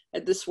 So I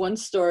had this one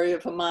story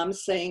of a mom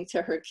saying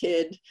to her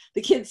kid,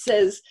 the kid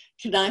says,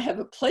 can I have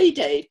a play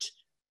date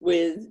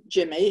with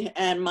Jimmy?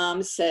 And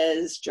mom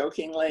says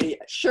jokingly,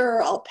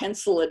 sure, I'll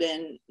pencil it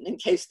in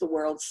case the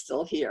world's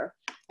still here.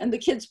 And the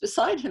kid's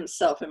beside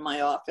himself in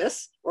my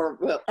office, or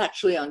well,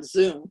 actually on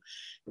Zoom,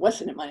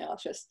 wasn't in my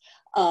office,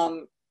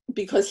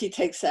 because he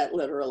takes that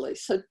literally.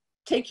 So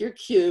take your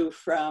cue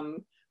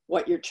from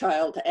what your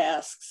child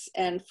asks.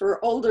 And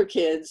for older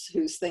kids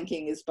whose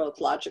thinking is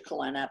both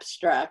logical and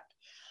abstract,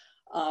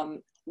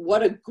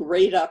 What a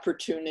great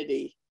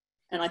opportunity.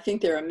 And I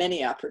think there are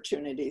many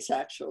opportunities,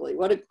 actually.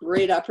 What a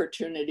great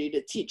opportunity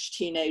to teach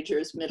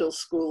teenagers, middle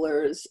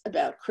schoolers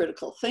about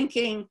critical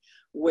thinking.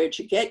 Where'd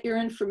you get your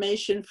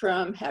information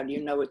from? How do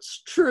you know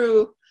it's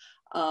true?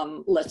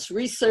 Let's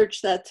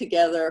research that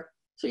together.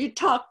 So you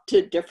talk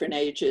to different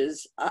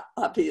ages,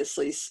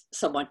 obviously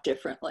somewhat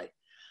differently.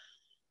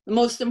 The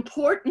most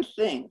important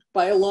thing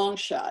by a long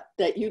shot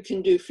that you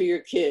can do for your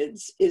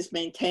kids is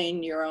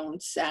maintain your own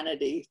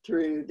sanity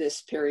through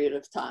this period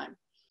of time.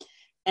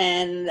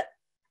 And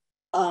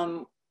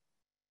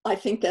I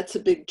think that's a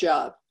big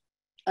job.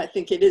 I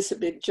think it is a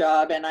big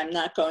job, and I'm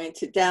not going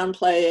to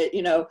downplay it.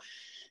 You know,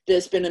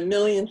 there's been a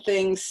million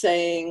things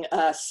saying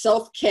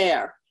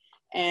self-care,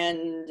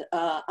 and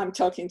I'm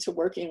talking to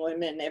working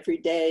women every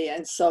day,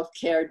 and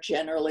self-care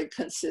generally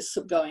consists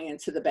of going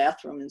into the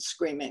bathroom and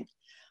screaming.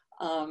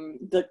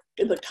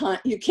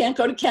 You can't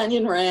go to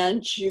Canyon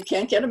Ranch, you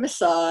can't get a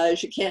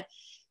massage, you can't.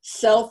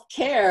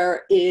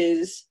 Self-care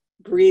is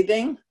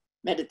breathing,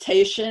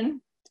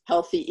 meditation,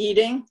 healthy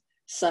eating,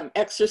 some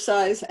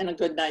exercise, and a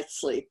good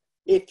night's sleep.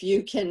 If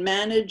you can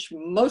manage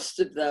most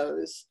of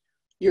those,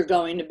 you're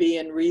going to be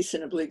in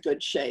reasonably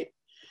good shape.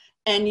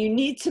 And you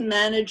need to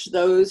manage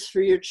those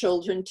for your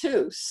children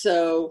too.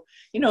 So,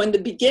 you know, in the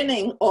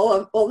beginning,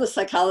 all the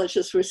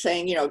psychologists were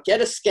saying, you know,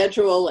 get a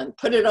schedule and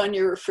put it on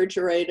your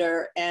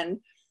refrigerator. And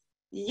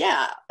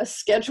yeah, a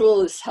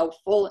schedule is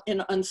helpful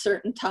in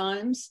uncertain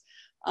times.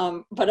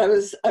 But I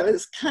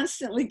was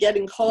constantly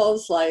getting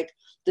calls like,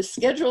 the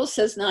schedule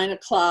says 9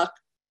 o'clock,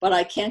 but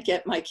I can't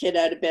get my kid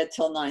out of bed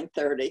till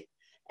 9:30.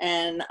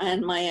 And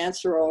my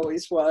answer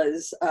always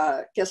was,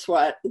 guess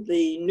what?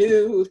 The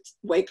new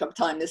wake-up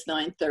time is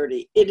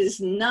 9:30. It is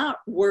not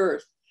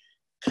worth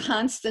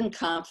constant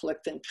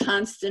conflict and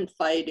constant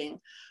fighting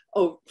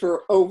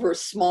over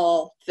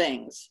small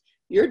things.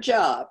 Your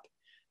job,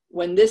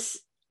 when this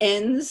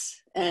ends,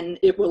 and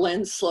it will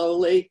end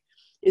slowly,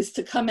 is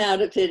to come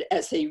out of it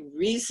as a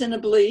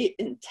reasonably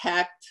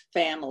intact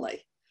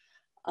family.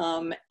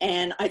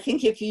 And I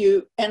think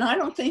and I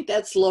don't think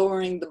that's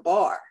lowering the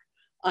bar.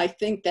 I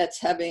think that's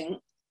having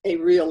a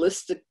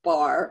realistic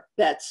bar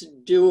that's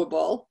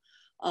doable.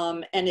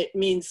 And it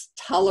means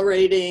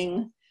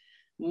tolerating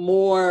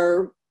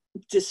more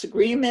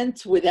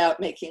disagreement without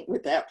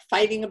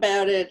fighting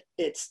about it.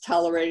 It's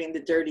tolerating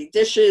the dirty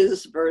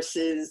dishes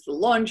versus the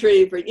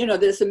laundry. But, you know,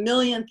 there's a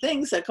million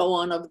things that go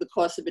on over the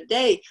course of a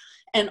day.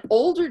 And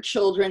older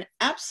children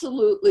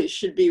absolutely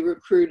should be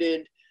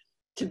recruited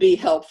to be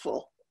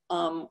helpful.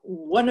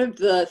 One of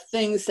the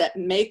things that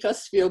make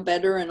us feel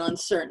better in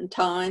uncertain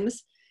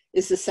times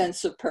is a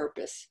sense of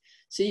purpose.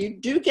 So you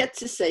do get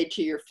to say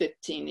to your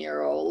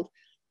 15-year-old,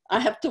 I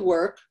have to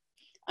work.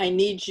 I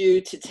need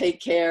you to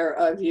take care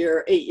of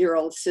your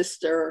 8-year-old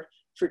sister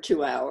for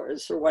 2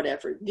 hours or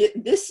whatever.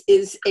 This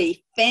is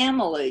a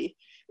family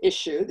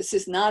issue. This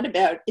is not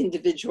about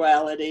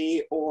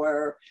individuality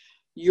or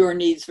your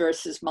needs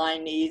versus my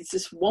needs.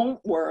 This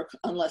won't work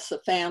unless the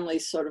family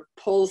sort of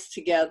pulls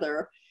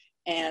together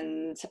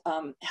and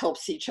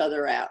helps each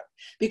other out.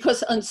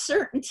 Because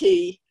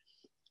uncertainty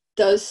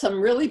does some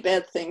really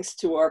bad things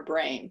to our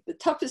brain. The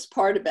toughest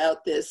part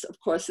about this, of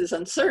course, is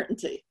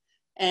uncertainty.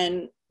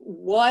 And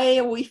why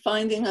are we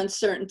finding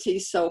uncertainty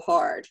so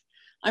hard?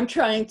 I'm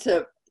trying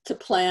to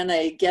plan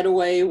a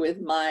getaway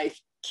with my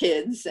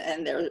kids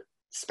and their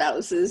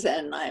spouses,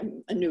 and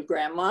I'm a new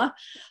grandma.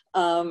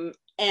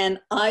 And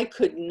I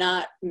could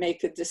not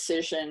make a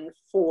decision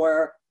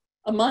for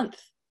a month.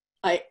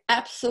 I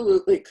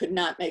absolutely could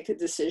not make a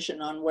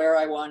decision on where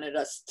I wanted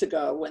us to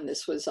go when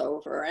this was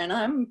over. And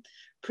I'm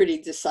pretty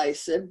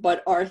decisive,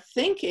 but our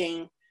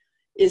thinking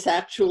is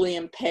actually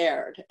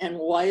impaired. And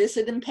why is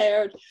it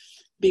impaired?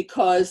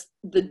 Because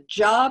the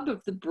job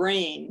of the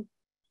brain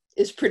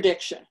is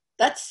prediction.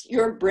 That's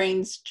your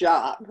brain's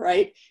job,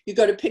 right? You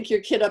go to pick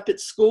your kid up at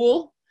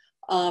school.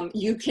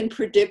 You can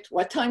predict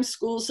what time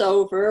school's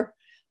over,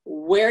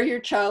 where your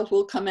child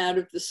will come out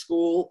of the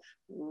school,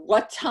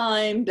 what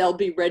time they'll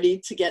be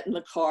ready to get in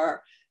the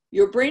car.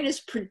 Your brain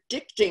is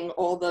predicting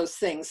all those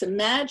things.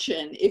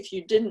 Imagine if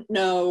you didn't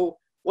know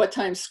what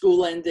time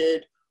school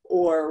ended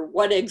or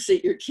what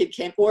exit your kid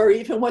came, or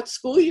even what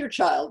school your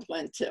child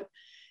went to.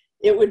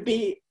 It would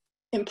be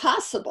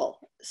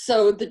impossible.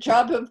 So the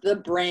job of the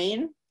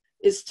brain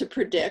is to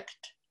predict,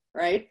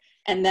 right?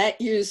 And that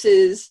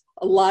uses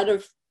a lot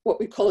of what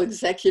we call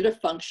executive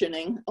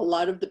functioning, a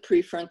lot of the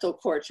prefrontal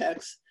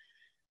cortex.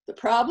 The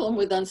problem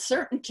with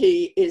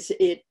uncertainty is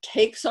it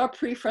takes our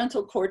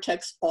prefrontal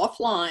cortex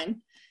offline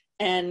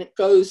and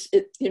goes,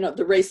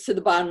 the race to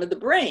the bottom of the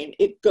brain.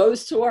 It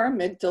goes to our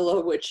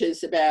amygdala, which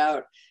is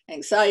about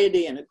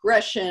anxiety and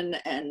aggression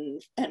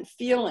and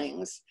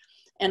feelings.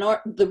 And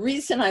the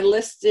reason I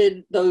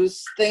listed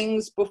those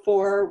things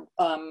before,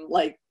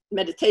 like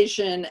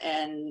meditation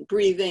and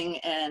breathing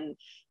and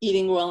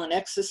eating well and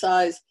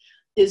exercise,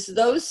 is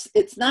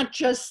it's not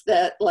just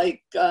that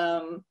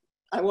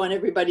I want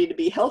everybody to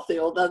be healthy,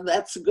 although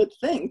that's a good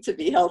thing to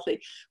be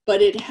healthy,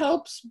 but it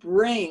helps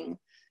bring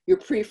your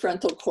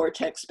prefrontal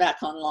cortex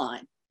back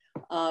online.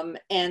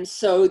 And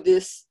so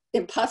this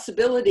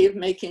impossibility of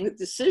making a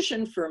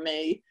decision for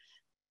me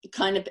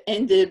kind of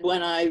ended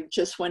when I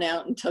just went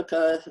out and took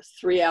a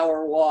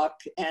 3-hour walk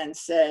and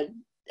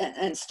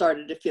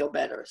started to feel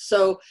better.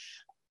 So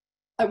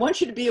I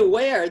want you to be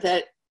aware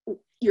that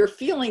you're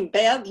feeling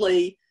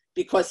badly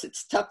because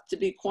it's tough to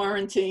be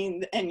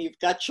quarantined and you've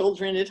got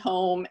children at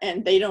home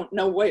and they don't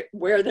know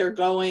where they're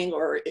going,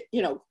 or,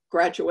 you know,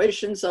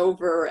 graduation's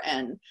over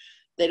and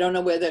they don't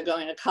know where they're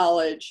going to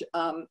college.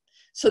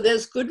 So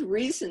there's good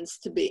reasons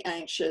to be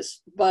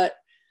anxious, but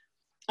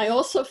I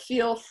also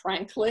feel,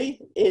 frankly,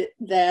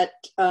 that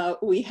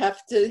we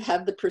have to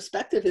have the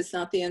perspective it's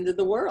not the end of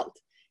the world.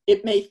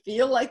 It may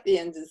feel like the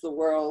end of the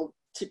world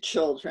to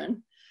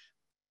children,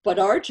 but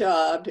our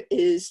job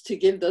is to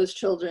give those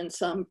children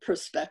some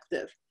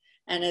perspective.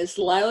 And as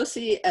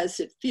lousy as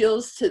it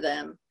feels to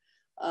them,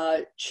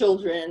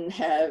 children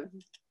have,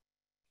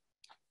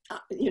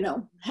 you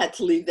know, had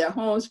to leave their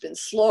homes, been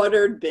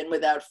slaughtered, been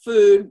without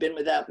food, been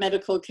without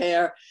medical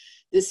care.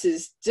 This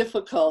is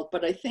difficult,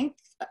 but I think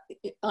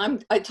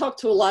I talk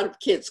to a lot of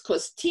kids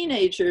because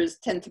teenagers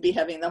tend to be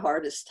having the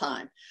hardest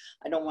time.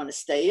 I don't want to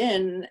stay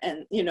in,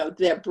 and, you know,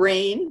 their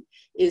brain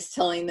is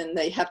telling them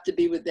they have to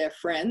be with their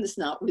friends,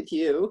 not with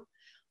you.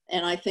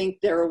 And I think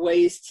there are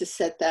ways to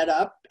set that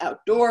up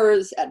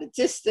outdoors at a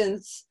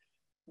distance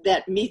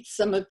that meets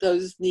some of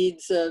those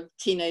needs of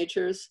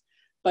teenagers,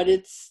 but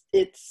it's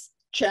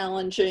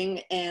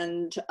challenging,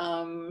 and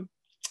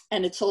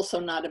it's also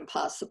not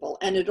impossible,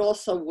 and it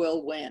also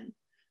will win.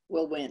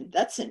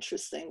 That's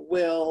interesting.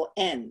 Will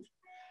end.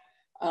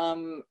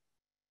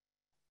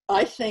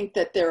 I think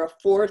that there are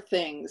 4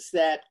 things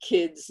that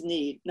kids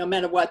need, no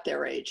matter what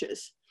their age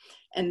is.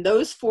 And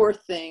those 4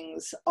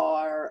 things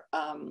are,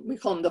 we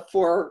call them the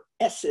 4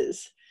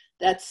 S's.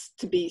 That's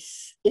to be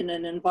in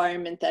an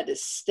environment that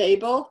is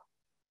stable,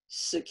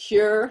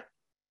 secure,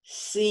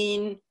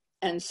 seen,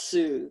 and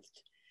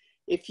soothed.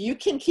 If you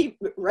can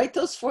write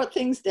those 4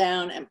 things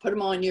down and put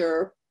them on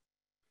your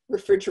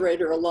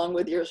refrigerator along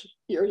with your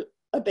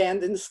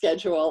abandoned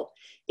schedule,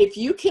 if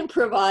you can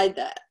provide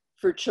that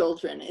for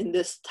children in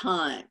this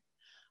time,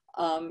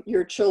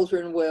 your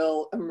children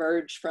will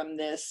emerge from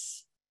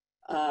this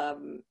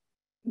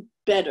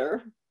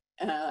better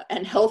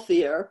and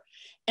healthier,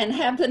 and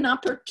have an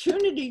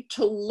opportunity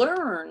to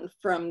learn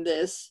from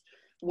this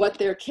what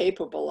they're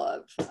capable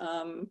of.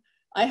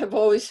 I have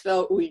always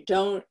felt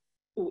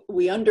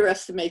we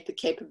underestimate the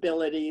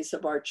capabilities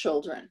of our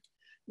children,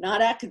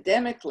 not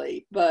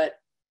academically, but,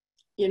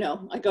 you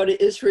know, I go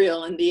to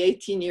Israel and the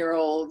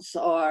 18-year-olds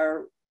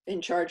are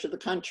in charge of the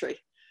country.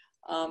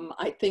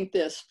 I think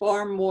there's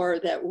far more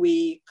that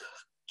we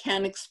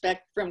can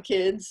expect from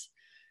kids.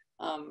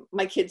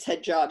 My kids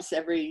had jobs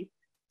every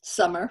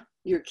summer.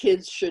 Your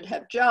kids should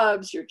have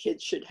jobs. Your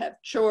kids should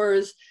have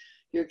chores.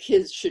 Your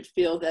kids should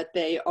feel that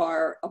they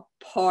are a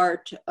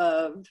part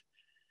of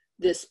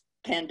this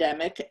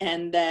pandemic,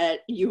 and that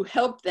you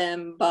help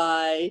them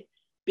by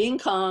being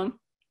calm,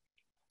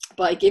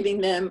 by giving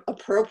them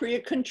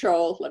appropriate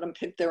control. Let them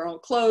pick their own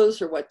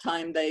clothes or what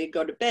time they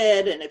go to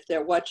bed. And if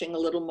they're watching a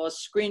little more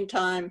screen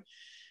time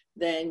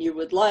than you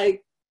would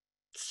like,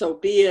 so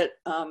be it.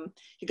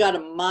 You got to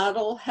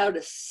model how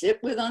to sit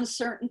with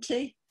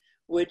uncertainty,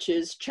 which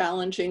is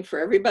challenging for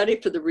everybody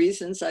for the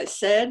reasons I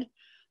said.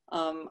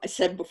 I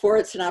said before,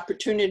 it's an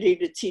opportunity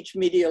to teach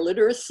media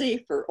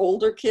literacy for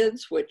older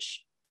kids,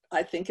 which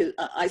I think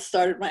I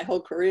started my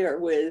whole career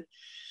with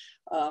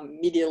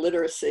media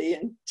literacy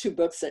and 2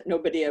 books that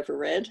nobody ever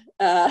read.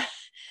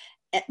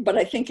 But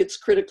I think it's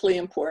critically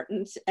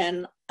important.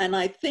 And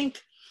I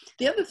think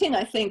the other thing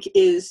I think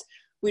is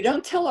we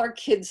don't tell our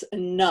kids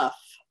enough,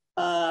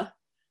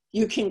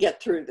 you can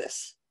get through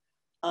this.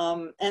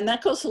 And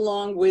that goes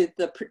along with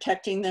the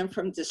protecting them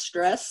from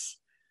distress.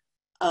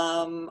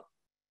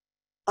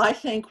 I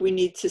think we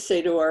need to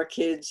say to our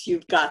kids,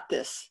 you've got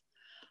this.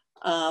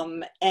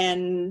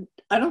 And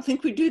I don't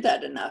think we do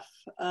that enough.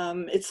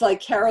 It's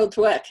like Carol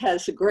Dweck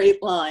has a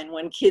great line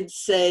when kids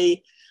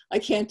say, I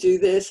can't do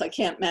this, I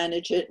can't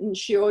manage it. And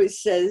she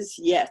always says,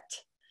 yet.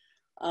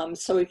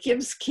 So it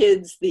gives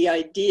kids the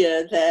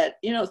idea that,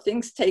 you know,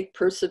 things take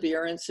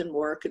perseverance and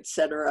work,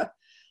 etc.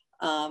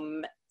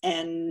 And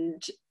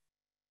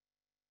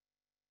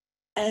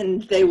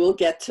they will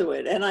get to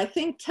it. And I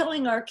think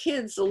telling our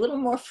kids a little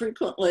more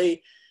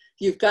frequently,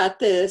 you've got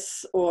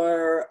this,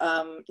 or,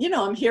 you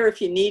know, I'm here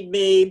if you need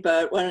me,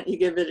 but why don't you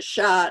give it a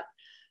shot,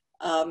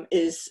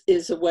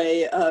 is a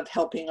way of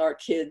helping our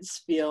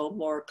kids feel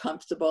more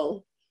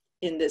comfortable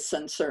in this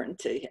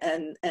uncertainty.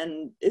 And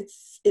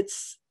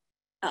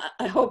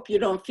I hope you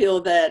don't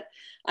feel that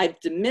I've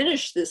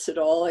diminished this at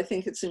all. I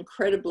think it's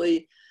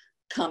incredibly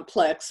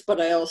complex, but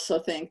I also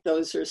think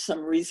those are some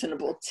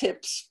reasonable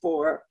tips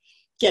for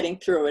getting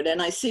through it.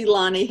 And I see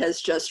Lonnie has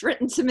just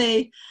written to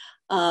me.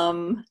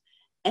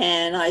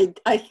 And I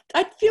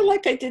feel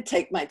like I did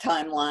take my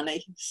time,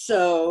 Lonnie.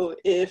 So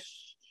if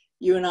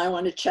you and I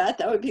want to chat,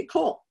 that would be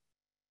cool.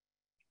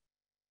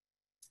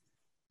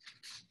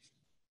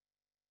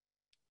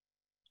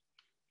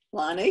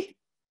 Lonnie?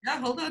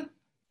 Yeah, hold on.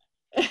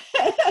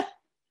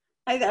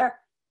 Hi there.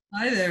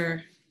 Hi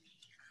there.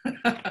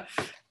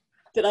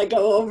 Did I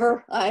go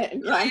over?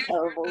 I'm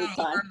terrible with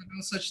time.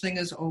 No such thing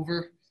as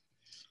over.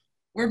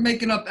 We're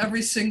making up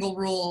every single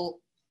rule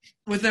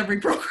with every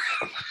program.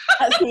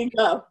 As we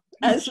go,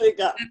 as we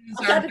go.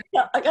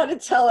 I got to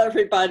tell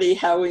everybody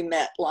how we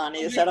met,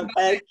 Lonnie. Is that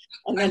okay?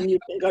 And then you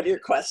can go to your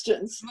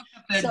questions.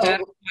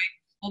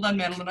 Hold on,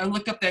 Madeline. I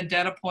looked up that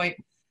data point,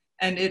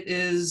 and it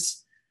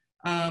is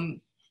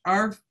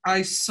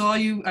I saw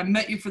you. I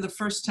met you for the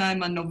first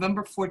time on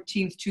November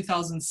 14th,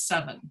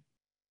 2007.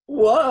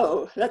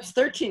 Whoa, that's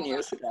 13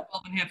 years ago.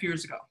 12 and a half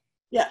years ago.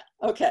 Yeah,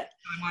 okay.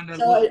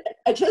 So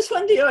I just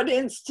want the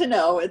audience to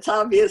know, it's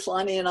obvious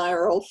Lonnie and I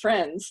are old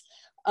friends,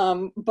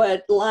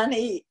 but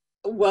Lonnie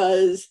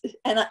was,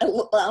 and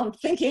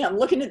I'm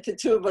looking at the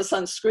two of us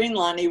on screen,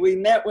 Lonnie. We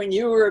met when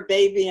you were a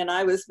baby and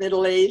I was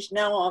middle-aged.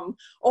 Now I'm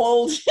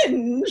old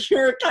and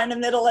you're kind of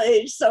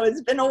middle-aged, so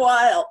it's been a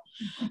while.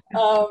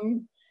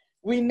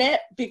 We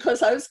met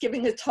because I was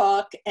giving a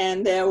talk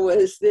and there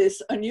was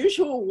this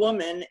unusual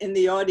woman in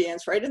the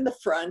audience right in the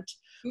front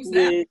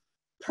with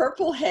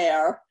purple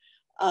hair.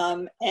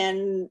 And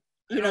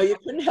you know, you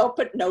couldn't help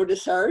but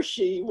notice her.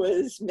 She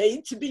was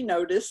made to be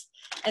noticed.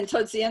 And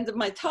towards the end of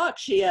my talk,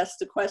 she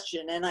asked a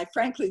question. And I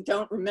frankly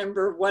don't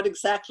remember what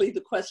exactly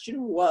the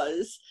question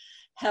was.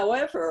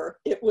 However,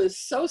 it was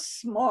so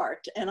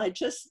smart and I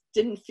just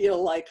didn't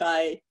feel like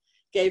I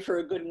gave her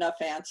a good enough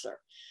answer.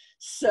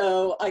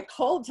 So I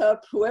called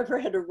up whoever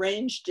had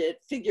arranged it,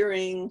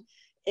 figuring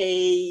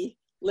a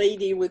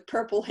lady with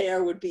purple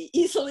hair would be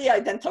easily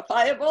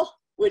identifiable,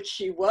 which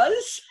she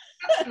was.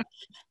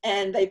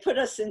 And they put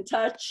us in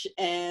touch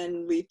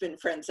and we've been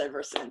friends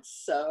ever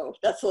since. So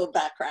that's a little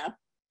background.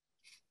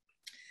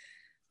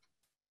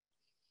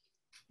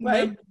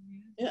 Right?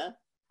 Yeah.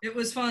 It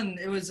was fun.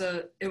 It was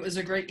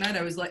a great night.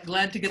 I was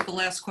glad to get the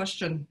last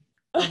question.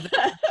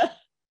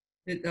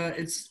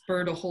 It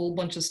spurred a whole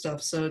bunch of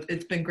stuff. So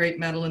it's been great,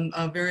 Madeline.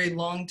 A very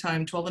long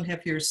time, 12 and a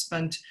half years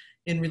spent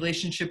in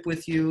relationship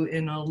with you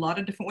in a lot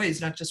of different ways,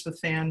 not just with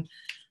FAN,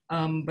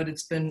 but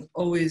it's been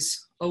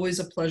always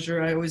a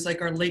pleasure. I always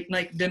like our late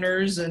night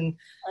dinners and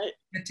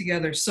get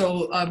together.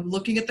 So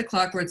looking at the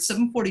clock, we're at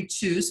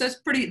 7:42. So that's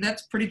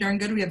pretty darn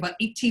good. We have about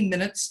 18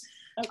 minutes.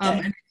 Okay. And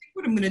I think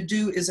what I'm going to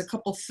do is a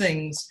couple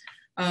things.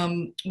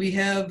 We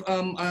have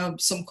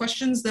some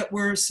questions that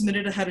were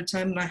submitted ahead of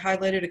time, and I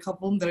highlighted a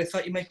couple of them that I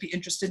thought you might be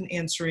interested in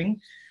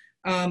answering.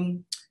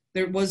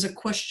 There was a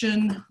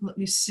question, let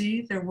me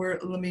see,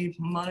 let me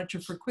monitor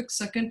for a quick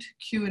second,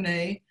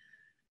 Q&A.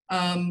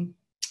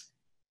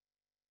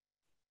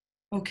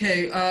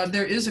 Okay,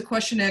 there is a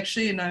question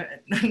actually, and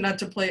not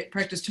to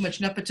practice too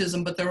much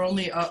nepotism, but there are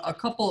only a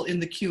couple in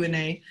the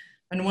Q&A,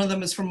 and one of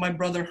them is from my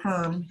brother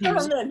Herm.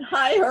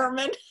 Hi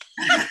Herman.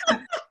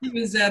 He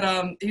was at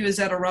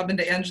a Robin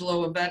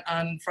DeAngelo event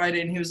on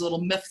Friday, and he was a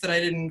little miffed that I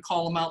didn't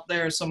call him out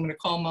there, so I'm going to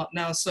call him out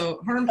now.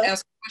 So Herm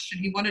asked a question.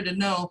 He wanted to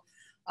know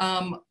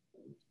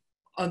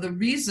are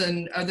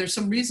there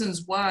some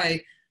reasons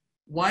why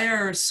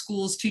are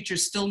schools,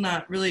 teachers still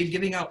not really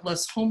giving out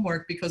less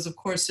homework? Because of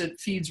course it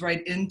feeds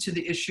right into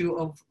the issue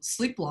of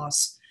sleep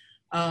loss,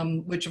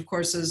 which of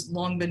course has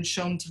long been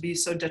shown to be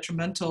so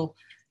detrimental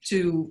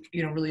to,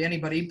 you know, really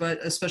anybody, but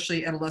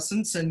especially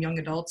adolescents and young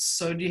adults.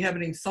 So do you have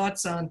any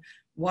thoughts on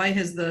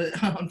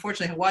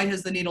unfortunately, why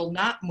has the needle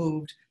not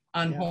moved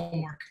on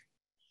homework?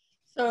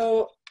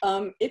 So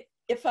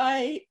if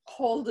I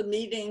hold a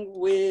meeting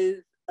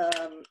with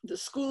the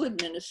school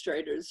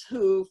administrators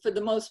who for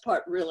the most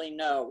part really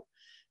know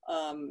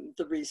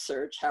the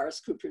research,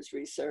 Harris Cooper's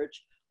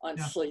research on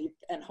sleep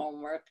and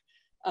homework,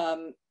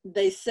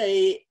 they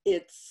say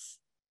it's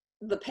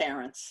the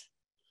parents.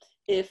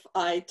 If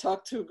I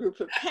talk to a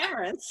group of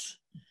parents,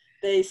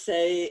 they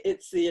say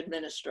it's the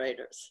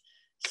administrators.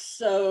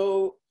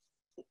 So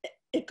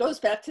it goes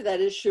back to that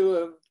issue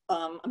of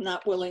I'm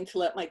not willing to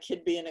let my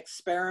kid be an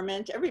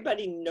experiment.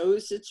 Everybody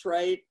knows it's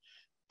right,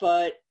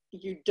 but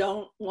you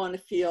don't want to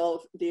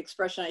feel the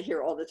expression I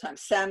hear all the time,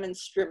 salmon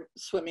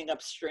swimming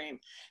upstream.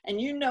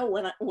 And you know,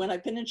 when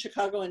I've been in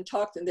Chicago and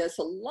talked, and there's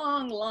a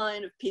long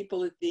line of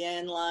people at the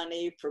end,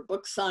 Lonnie, for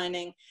book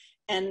signing.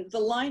 And the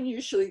line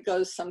usually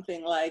goes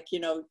something like, you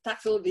know,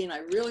 Dr. Levine, I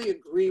really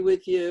agree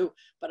with you,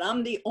 but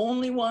I'm the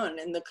only one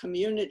in the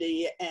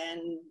community,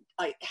 and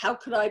how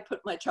could I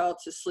put my child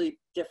to sleep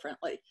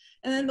differently?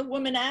 And then the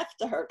woman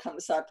after her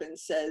comes up and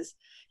says,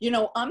 you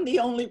know, I'm the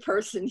only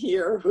person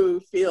here who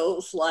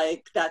feels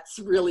like that's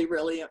really,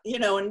 really, you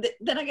know, and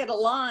then I get a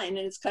line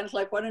and it's kind of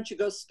like, why don't you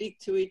go speak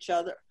to each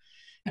other?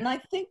 And I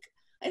think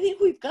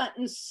we've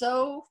gotten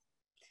so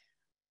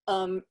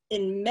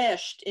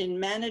enmeshed in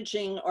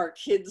managing our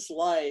kids'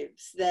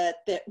 lives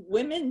that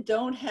women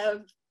don't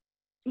have.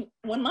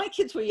 When my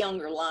kids were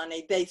younger,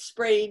 Lonnie, they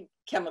sprayed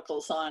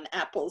chemicals on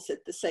apples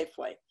at the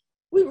Safeway.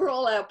 We were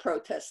all out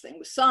protesting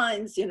with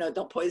signs, you know,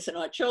 don't poison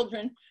our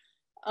children.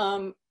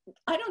 I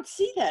don't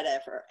see that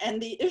ever.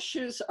 And the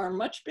issues are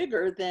much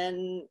bigger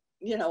than,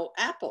 you know,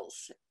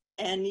 apples.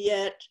 And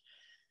yet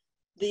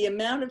the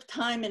amount of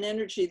time and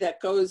energy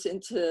that goes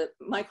into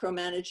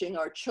micromanaging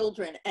our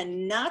children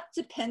and not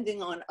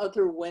depending on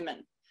other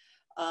women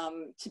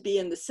to be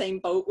in the same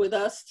boat with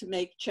us to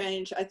make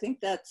change, I think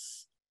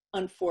that's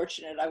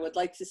unfortunate. I would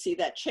like to see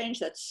that change.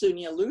 That's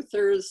Sunia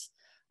Luther's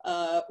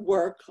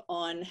work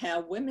on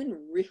how women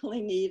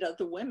really need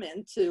other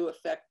women to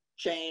affect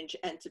change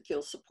and to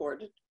feel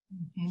supported.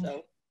 Mm-hmm.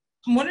 So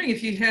I'm wondering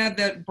if you had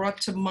that brought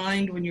to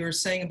mind when you were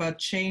saying about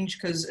change,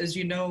 because as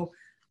you know,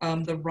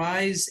 the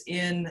rise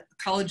in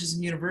colleges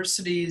and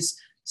universities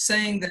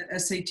saying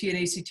that SAT and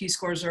ACT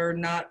scores are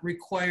not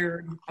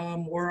required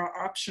or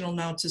are optional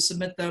now to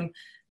submit them,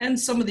 and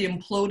some of the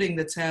imploding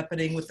that's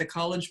happening with the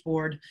College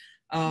Board.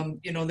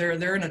 You know,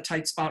 they're in a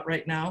tight spot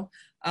right now,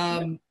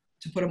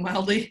 to put it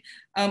mildly.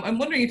 I'm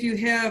wondering if you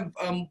have,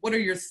 what are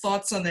your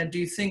thoughts on that? Do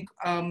you think,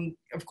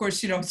 of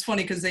course, you know, it's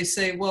funny because they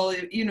say, well,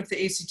 even if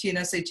the ACT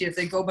and SAT, if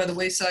they go by the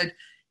wayside,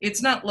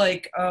 it's not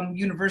like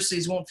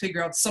universities won't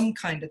figure out some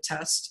kind of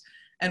test.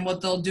 And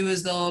what they'll do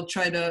is they'll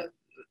try to,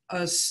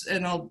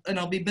 and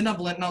I'll be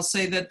benevolent and I'll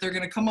say that they're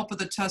going to come up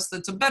with a test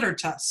that's a better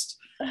test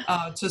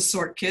to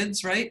sort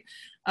kids, right?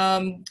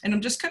 And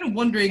I'm just kind of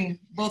wondering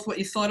both what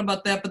you thought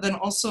about that, but then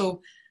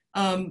also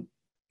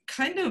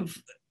kind of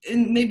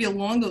in maybe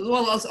along the,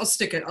 well, I'll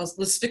stick it.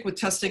 Let's stick with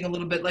testing a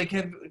little bit. Like,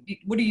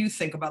 what do you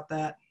think about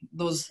that?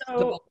 Those.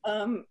 So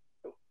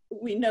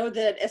we know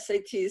that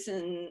SATs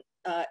and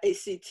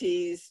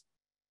ACTs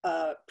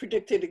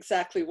predicted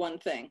exactly one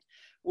thing,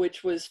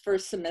 which was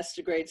first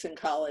semester grades in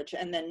college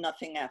and then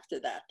nothing after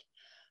that.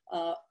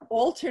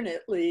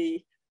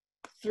 Alternately,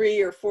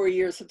 3 or 4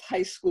 years of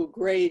high school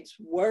grades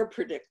were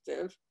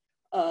predictive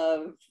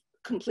of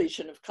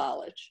completion of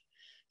college.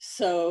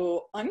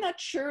 So I'm not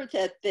sure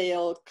that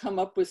they'll come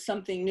up with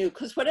something new,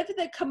 because whatever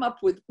they come up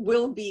with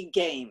will be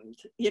gamed.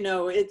 You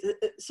know, it's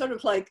sort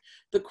of like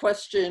the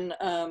question,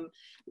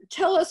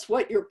 tell us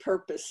what your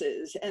purpose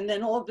is. And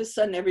then all of a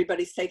sudden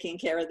everybody's taking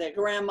care of their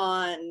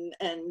grandma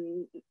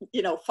and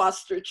you know,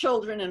 foster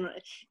children, and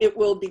it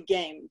will be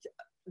gamed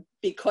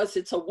because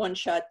it's a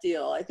one-shot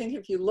deal. I think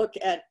if you look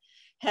at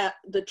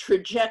the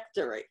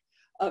trajectory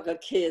of a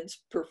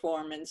kid's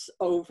performance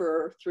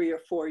over 3 or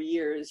 4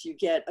 years, you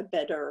get a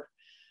better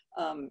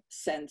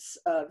sense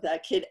of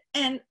that kid.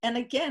 And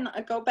again,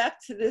 I go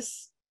back to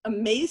this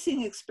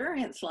amazing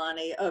experience,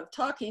 Lonnie, of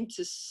talking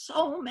to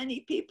so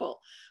many people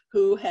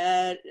who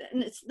had,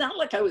 and it's not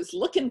like I was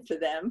looking for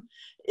them.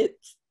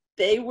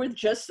 They were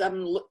just,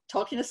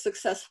 talking to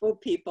successful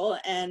people,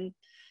 and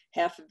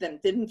half of them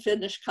didn't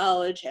finish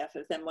college, half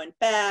of them went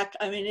back.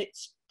 I mean,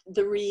 it's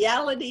the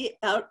reality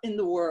out in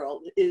the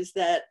world is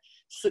that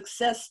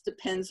success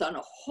depends on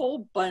a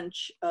whole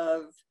bunch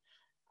of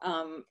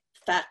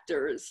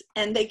factors,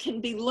 and they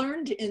can be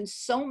learned in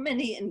so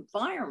many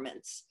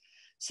environments.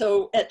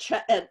 So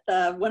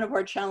at one of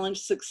our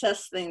challenge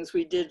success things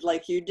we did,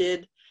 like you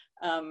did,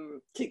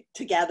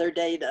 to gather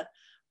data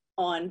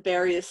on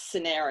various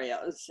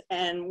scenarios.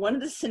 And one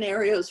of the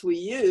scenarios we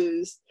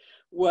used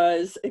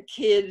was a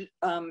kid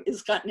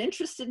has gotten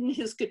interested in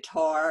his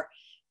guitar,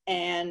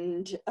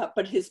 and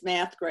but his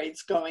math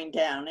grade's going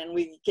down. And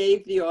we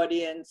gave the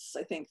audience,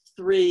 I think,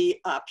 3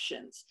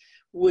 options.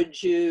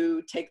 Would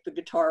you take the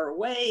guitar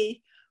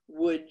away?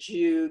 Would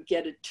you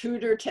get a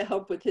tutor to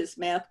help with his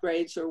math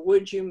grades? Or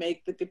would you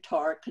make the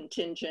guitar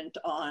contingent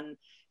on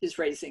his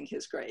raising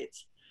his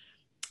grades?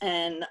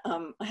 And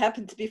I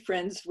happen to be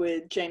friends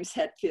with James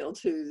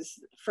Hetfield, who's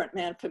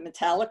frontman for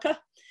Metallica.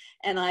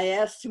 And I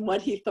asked him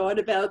what he thought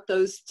about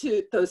those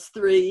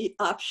 3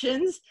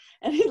 options.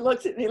 And he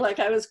looked at me like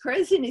I was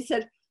crazy. And he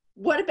said,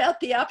 what about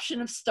the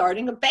option of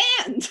starting a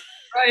band?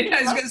 Right,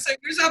 I was going to say,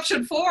 where's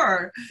option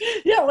 4?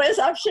 Yeah, where's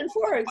option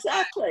 4?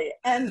 Exactly.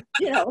 And,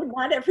 you know,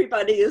 not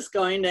everybody is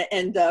going to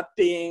end up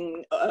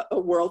being a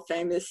world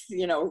famous,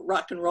 you know,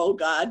 rock and roll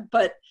god,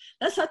 but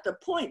that's not the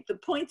point. The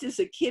point is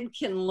a kid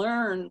can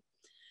learn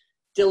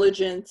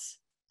diligence,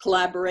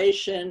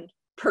 collaboration,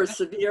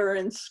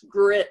 perseverance,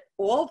 grit,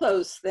 all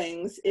those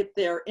things if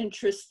they're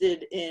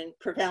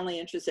profoundly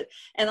interested.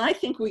 And I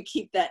think we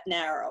keep that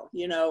narrow.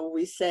 You know,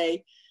 we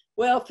say,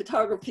 well,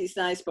 photography's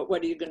nice, but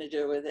what are you going to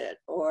do with it?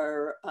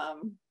 Or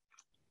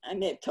I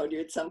may have told you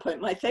at some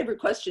point, my favorite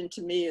question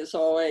to me is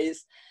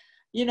always,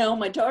 you know,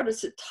 my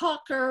daughter's a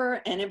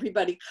talker and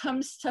everybody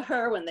comes to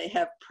her when they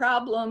have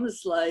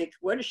problems, like,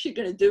 what is she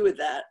going to do with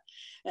that?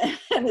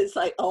 And it's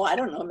like, oh, I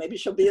don't know, maybe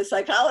she'll be a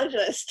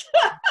psychologist.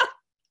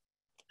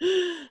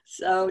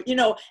 So, you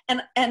know,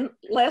 and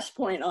last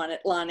point on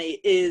it, Lonnie,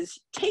 is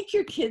take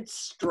your kids'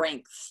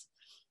 strengths.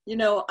 You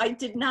know, I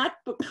did not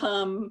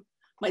become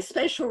my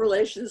spatial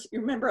relations. You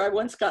remember I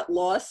once got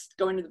lost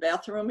going to the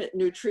bathroom at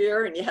New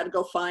Trier and you had to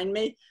go find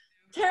me.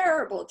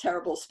 Terrible,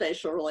 terrible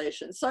spatial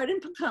relations. So I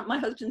didn't become, my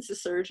husband's a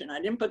surgeon.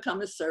 I didn't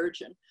become a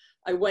surgeon.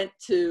 I went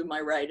to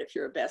my right, if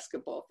you're a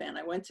basketball fan,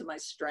 I went to my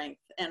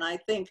strength. And I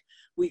think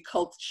we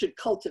should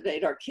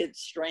cultivate our kids'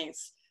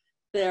 strengths.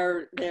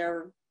 Their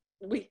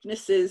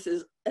weaknesses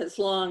is as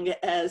long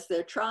as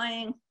they're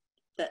trying.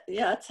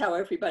 Yeah, that's how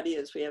everybody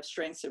is. We have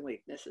strengths and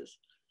weaknesses.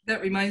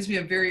 That reminds me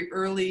of very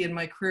early in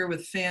my career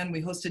with FAN,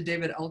 we hosted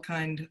David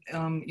Elkind,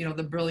 you know,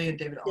 the brilliant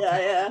David Yeah, Elkind.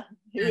 yeah.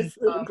 He And was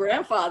the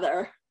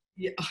grandfather.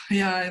 yeah,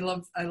 yeah, I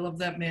love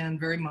that man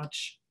very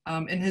much.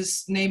 And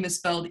his name is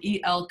spelled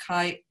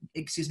E-L-K,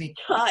 excuse me,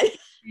 Hi.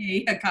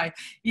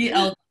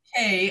 E-L-K-I-N-D,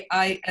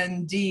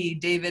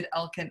 David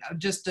Elkind,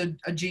 just a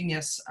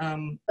genius.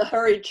 The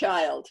hurried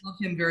child. Love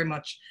him very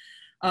much.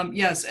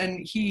 Yes,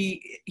 and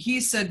he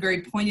said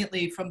very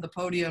poignantly from the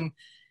podium,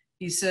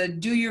 he said,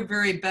 do your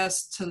very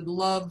best to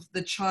love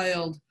the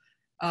child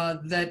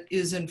that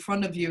is in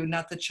front of you,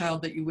 not the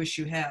child that you wish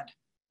you had.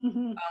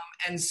 Mm-hmm.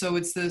 And so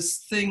it's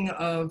this thing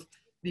of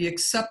the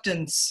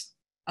acceptance,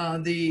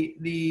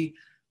 the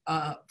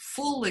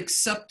full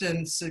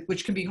acceptance,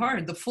 which can be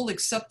hard, the full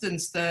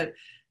acceptance that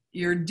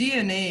your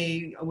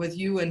DNA with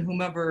you and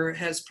whomever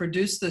has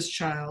produced this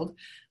child,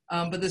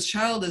 but this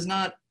child is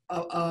not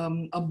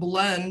a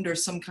blend or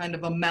some kind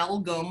of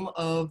amalgam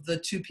of the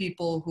two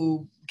people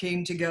who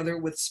came together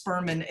with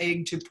sperm and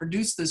egg to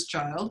produce this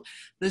child.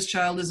 This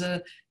child is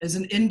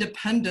an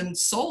independent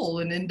soul,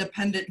 an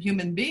independent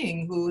human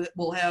being who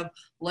will have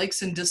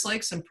likes and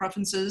dislikes and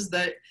preferences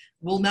that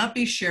will not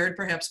be shared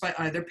perhaps by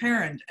either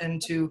parent. And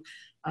to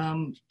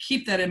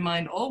keep that in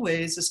mind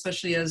always,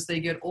 especially as they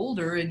get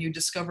older and you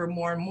discover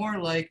more and more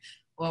like,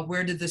 well,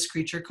 where did this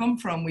creature come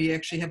from? We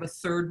actually have a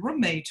third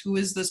roommate. Who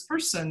is this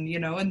person? You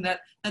know, and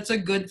that's a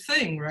good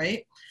thing,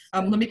 right?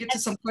 Let me get to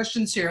some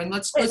questions here, and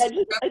let's. Wait,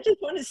 I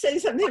just want to say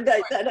something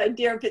about that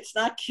idea of it's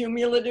not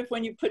cumulative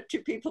when you put two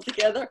people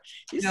together.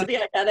 Used to be,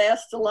 I got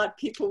asked a lot.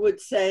 People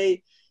would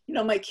say, you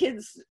know, my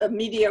kid's a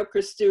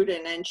mediocre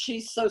student, and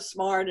she's so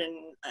smart,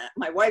 and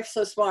my wife's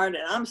so smart,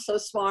 and I'm so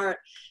smart.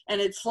 And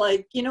it's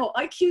like, you know,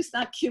 IQ's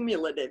not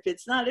cumulative.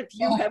 It's not if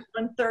you have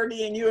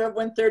 130 and you have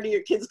 130,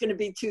 your kid's going to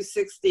be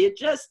 260. It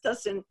just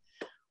doesn't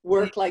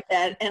work like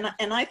that.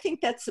 And I think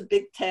that's a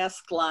big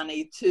task,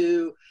 Lonnie,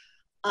 to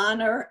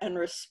honor and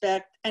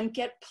respect and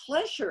get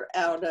pleasure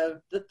out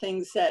of the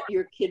things that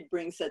your kid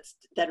brings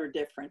that are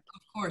different.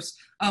 Of course.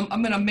 I'm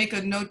going to make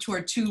a note to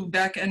our two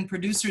back-end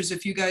producers,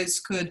 if you guys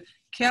could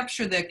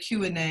capture that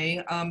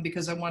Q&A,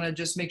 because I want to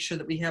just make sure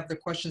that we have the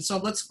questions. So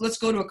let's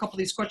go to a couple of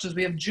these questions.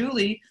 We have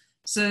Julie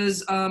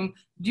says, do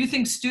you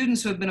think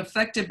students who have been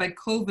affected by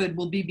COVID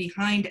will be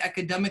behind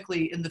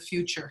academically in the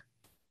future?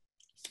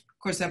 Of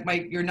course,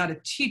 you're not a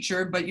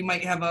teacher, but you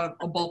might have a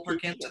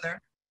ballpark answer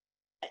there.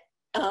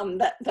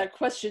 That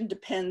question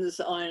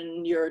depends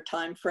on your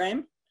time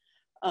frame.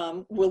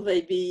 Will they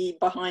be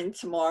behind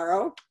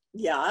tomorrow?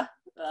 Yeah.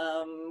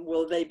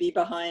 Will they be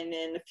behind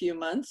in a few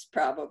months?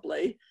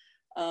 Probably.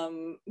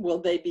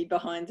 Will they be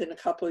behind in a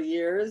couple of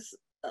years?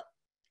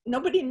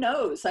 Nobody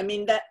knows. I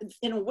mean, that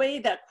in a way,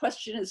 that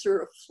question is a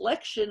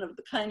reflection of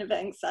the kind of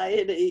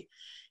anxiety.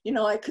 You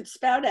know, I could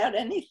spout out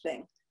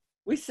anything.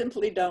 We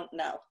simply don't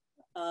know.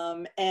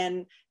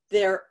 And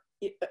there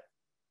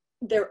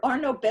are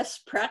no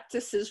best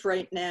practices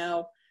right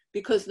now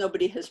because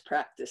nobody has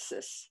practiced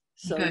this.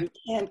 So we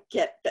can't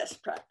get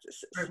best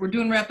practices. All right, we're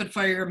doing rapid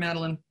fire here,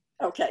 Madeline.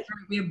 Okay.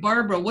 We have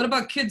Barbara. What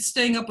about kids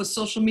staying up with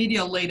social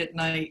media late at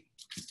night?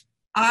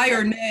 Aye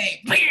or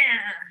nay?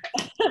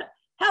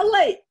 How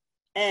late?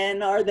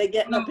 And are they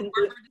getting up and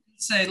doing?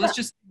 Say, let's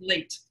just say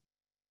late.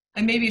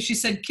 And maybe if she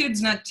said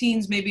kids, not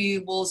teens, maybe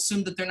we'll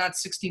assume that they're not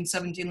 16,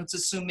 17. Let's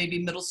assume maybe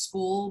middle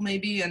school,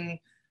 maybe, and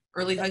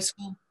early high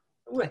school.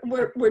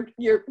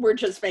 We're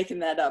just making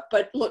that up.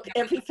 But look,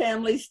 every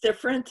family's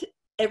different.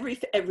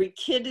 Every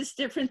kid is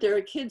different. There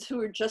are kids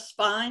who are just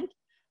fine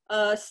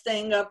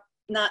staying up,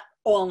 not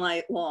all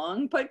night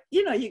long, but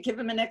you know, you give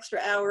them an extra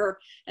hour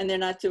and they're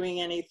not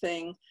doing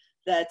anything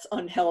that's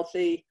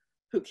unhealthy.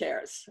 Who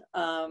cares?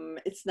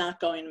 It's not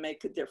going to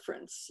make a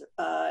difference.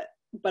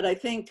 But I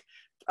think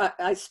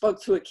I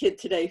spoke to a kid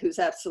today who's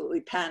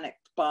absolutely panicked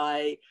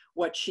by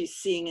what she's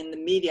seeing in the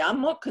media. I'm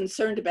more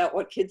concerned about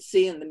what kids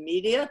see in the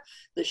media,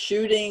 the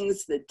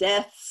shootings, the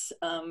deaths,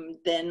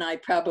 than I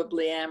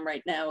probably am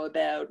right now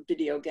about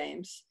video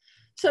games.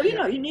 So, you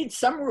know, you need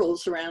some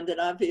rules around it,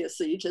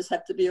 obviously. You just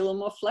have to be a little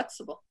more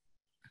flexible.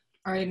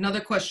 All right,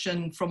 another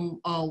question from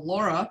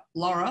Laura.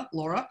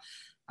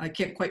 I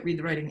can't quite read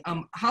the writing.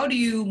 How do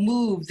you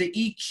move the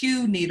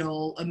EQ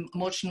needle,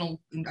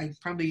 emotional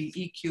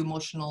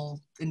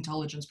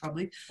intelligence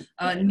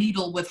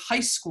needle with high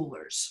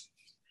schoolers?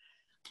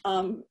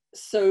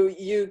 So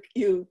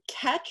you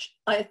catch,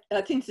 I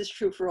think this is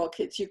true for all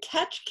kids, you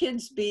catch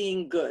kids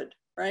being good,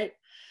 right?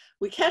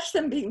 We catch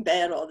them being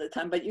bad all the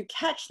time, but you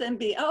catch them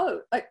being,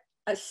 oh,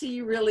 I see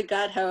you really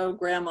got how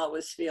grandma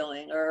was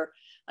feeling, or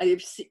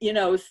you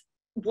know,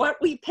 what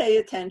we pay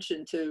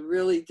attention to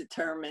really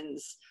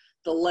determines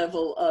the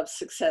level of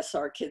success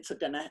our kids are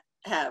going to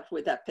have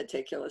with that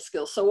particular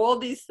skill. So all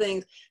these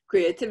things,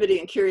 creativity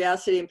and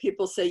curiosity, and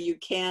people say you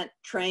can't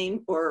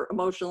train, or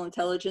emotional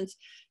intelligence,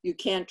 you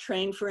can't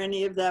train for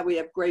any of that. We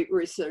have great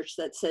research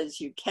that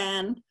says you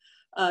can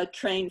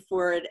train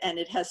for it, and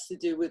it has to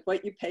do with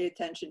what you pay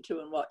attention to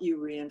and what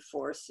you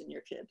reinforce in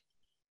your kid.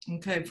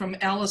 Okay, from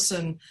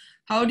Allison,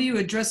 how do you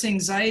address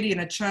anxiety in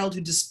a child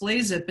who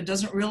displays it but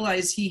doesn't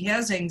realize he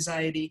has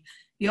anxiety?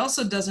 He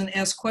also doesn't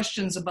ask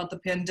questions about the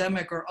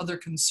pandemic or other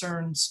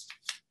concerns.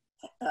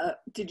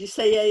 Did you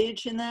say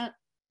age in that?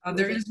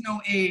 There is no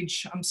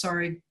age, I'm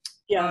sorry.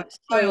 Yeah,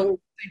 Child,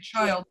 a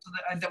child, so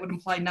that would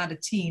imply not a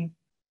teen.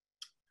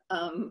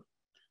 I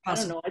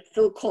don't know, I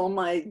still call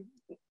my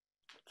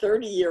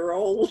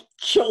 30-year-old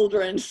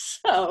children,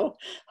 so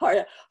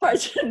hard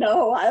to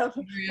know.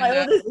 My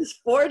oldest is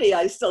 40,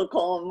 I still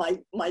call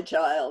him my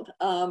child.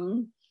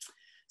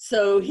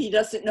 So he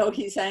doesn't know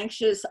he's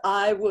anxious.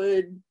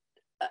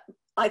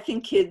 I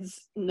think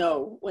kids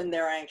know when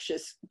they're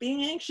anxious.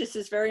 Being anxious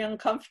is very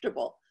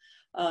uncomfortable.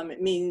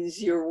 It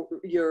means you're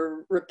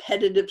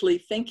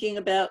repetitively thinking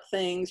about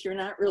things. You're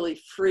not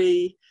really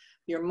free.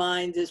 Your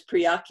mind is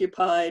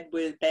preoccupied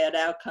with bad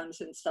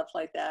outcomes and stuff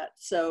like that.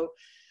 So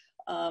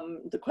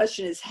the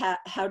question is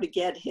how to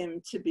get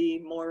him to be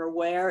more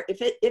aware.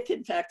 If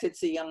in fact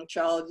it's a young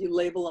child, you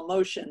label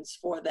emotions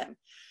for them.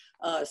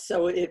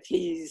 So if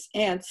he's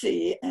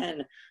antsy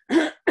and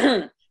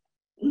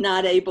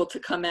not able to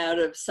come out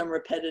of some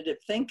repetitive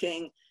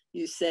thinking,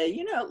 you say,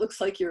 you know, it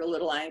looks like you're a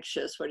little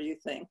anxious. What do you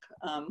think?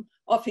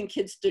 Often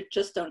kids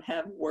just don't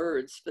have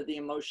words for the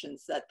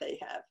emotions that they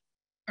have.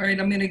 All right,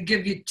 I'm going to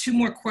give you 2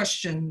 more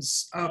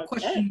questions. Okay.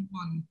 Question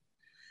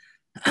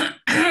 1.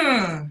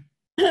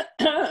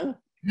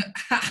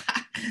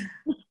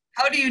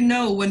 How do you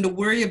know when to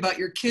worry about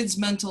your kid's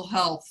mental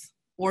health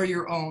or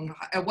your own?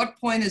 At what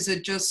point is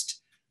it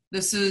just,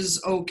 this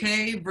is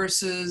okay,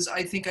 versus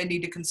I think I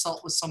need to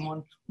consult with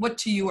someone? What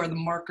to you are the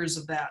markers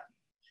of that?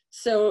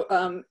 So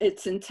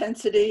it's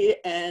intensity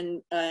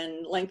and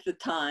length of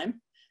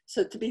time.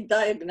 So to be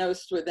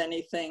diagnosed with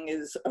anything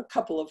is a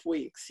couple of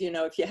weeks. You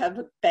know, if you have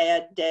a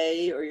bad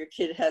day or your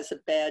kid has a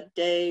bad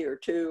day or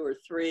 2 or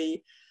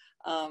 3,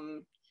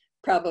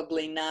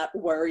 probably not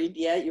worried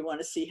yet. You want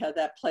to see how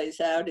that plays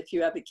out. If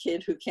you have a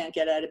kid who can't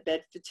get out of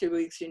bed for 2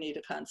 weeks, you need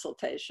a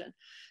consultation.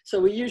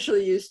 So we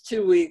usually use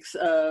 2 weeks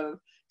of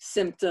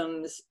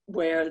symptoms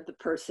where the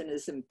person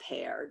is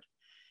impaired.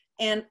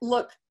 And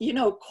look, you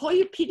know, call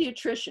your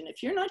pediatrician.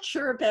 If you're not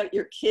sure about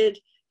your kid,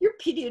 your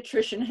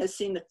pediatrician has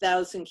seen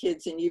 1,000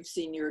 kids and you've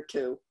seen your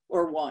 2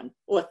 or 1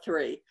 or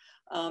 3.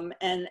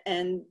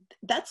 And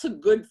that's a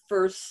good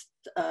first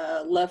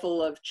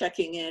level of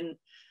checking in,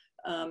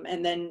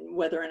 and then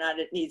whether or not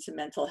it needs a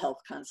mental health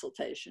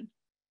consultation.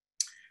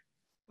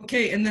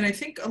 Okay, and then I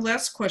think a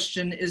last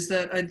question is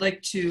that I'd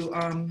like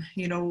to,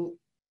 you know,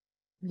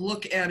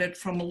 look at it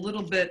from a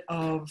little bit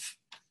of,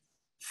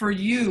 for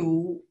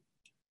you,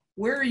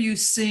 where are you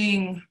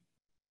seeing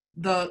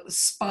the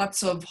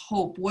spots of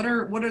hope? What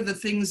are the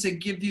things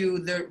that give you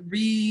the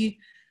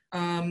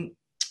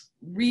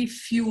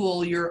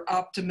refuel your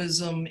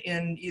optimism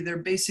in either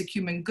basic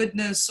human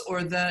goodness,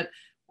 or that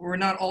we're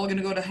not all going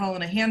to go to hell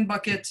in a hand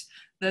bucket?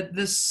 That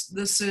this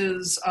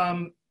is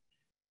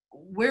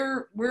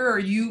where are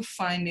you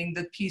finding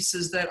the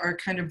pieces that are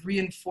kind of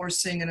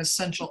reinforcing an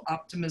essential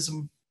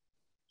optimism?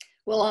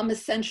 Well, I'm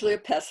essentially a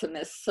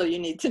pessimist, so you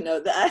need to know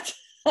that.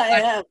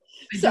 I am.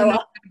 I so, know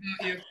about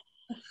you.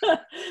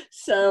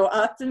 So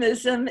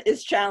optimism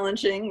is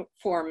challenging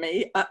for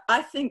me.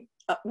 I think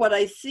what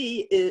I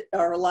see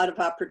are a lot of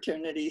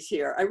opportunities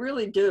here. I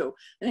really do.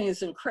 I think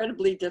it's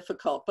incredibly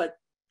difficult, but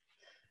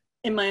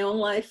in my own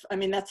life, I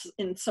mean, that's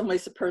in some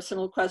ways a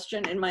personal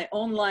question. In my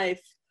own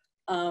life,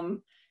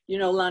 you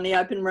know, Lonnie,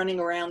 I've been running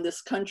around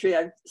this country.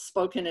 I've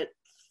spoken at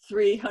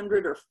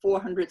 300 or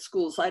 400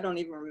 schools. I don't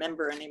even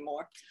remember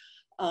anymore.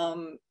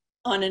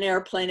 On an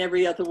airplane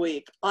every other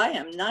week. I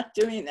am not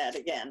doing that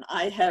again.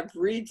 I have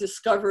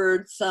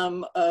rediscovered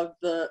some of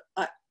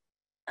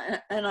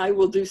and I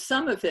will do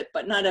some of it,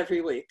 but not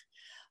every week.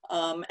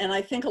 And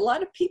I think a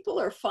lot of people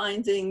are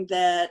finding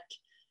that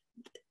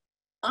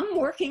I'm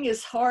working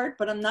as hard,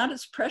 but I'm not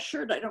as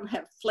pressured. I don't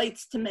have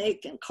flights to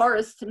make and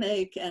cars to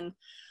make. And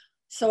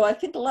so I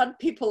think a lot of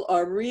people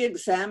are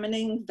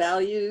re-examining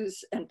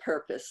values and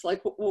purpose.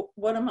 Like,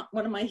 what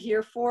am I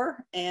here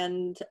for?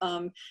 And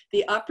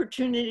the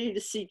opportunity to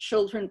see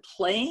children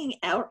playing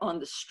out on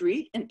the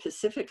street in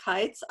Pacific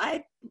Heights,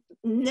 I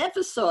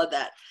never saw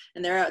that.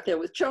 And they're out there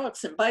with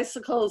chalks and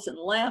bicycles and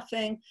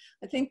laughing.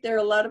 I think there are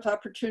a lot of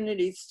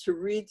opportunities to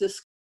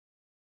rediscover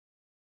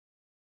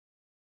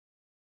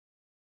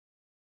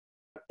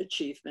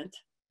achievement.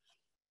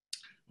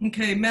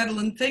 Okay,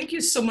 Madeline, thank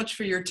you so much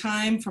for your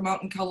time from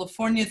out in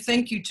California.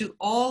 Thank you to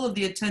all of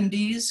the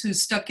attendees who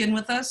stuck in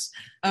with us.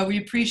 We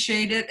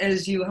appreciate it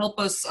as you help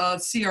us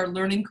see our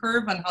learning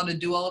curve on how to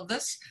do all of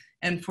this,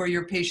 and for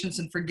your patience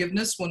and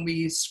forgiveness when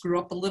we screw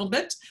up a little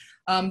bit.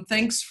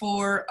 Thanks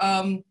for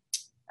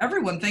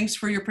everyone. Thanks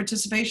for your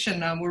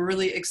participation. We're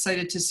really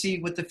excited to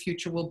see what the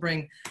future will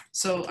bring.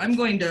 So I'm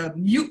going to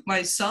mute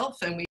myself,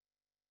 and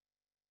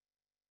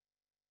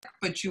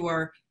but you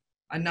are,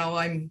 now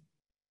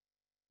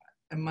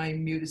am I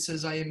muted? It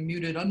says I am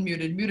muted,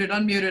 unmuted, muted,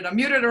 unmuted. I'm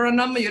muted or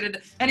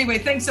unmuted. Anyway,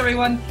 thanks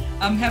everyone.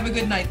 Have a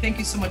good night. Thank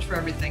you so much for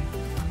everything.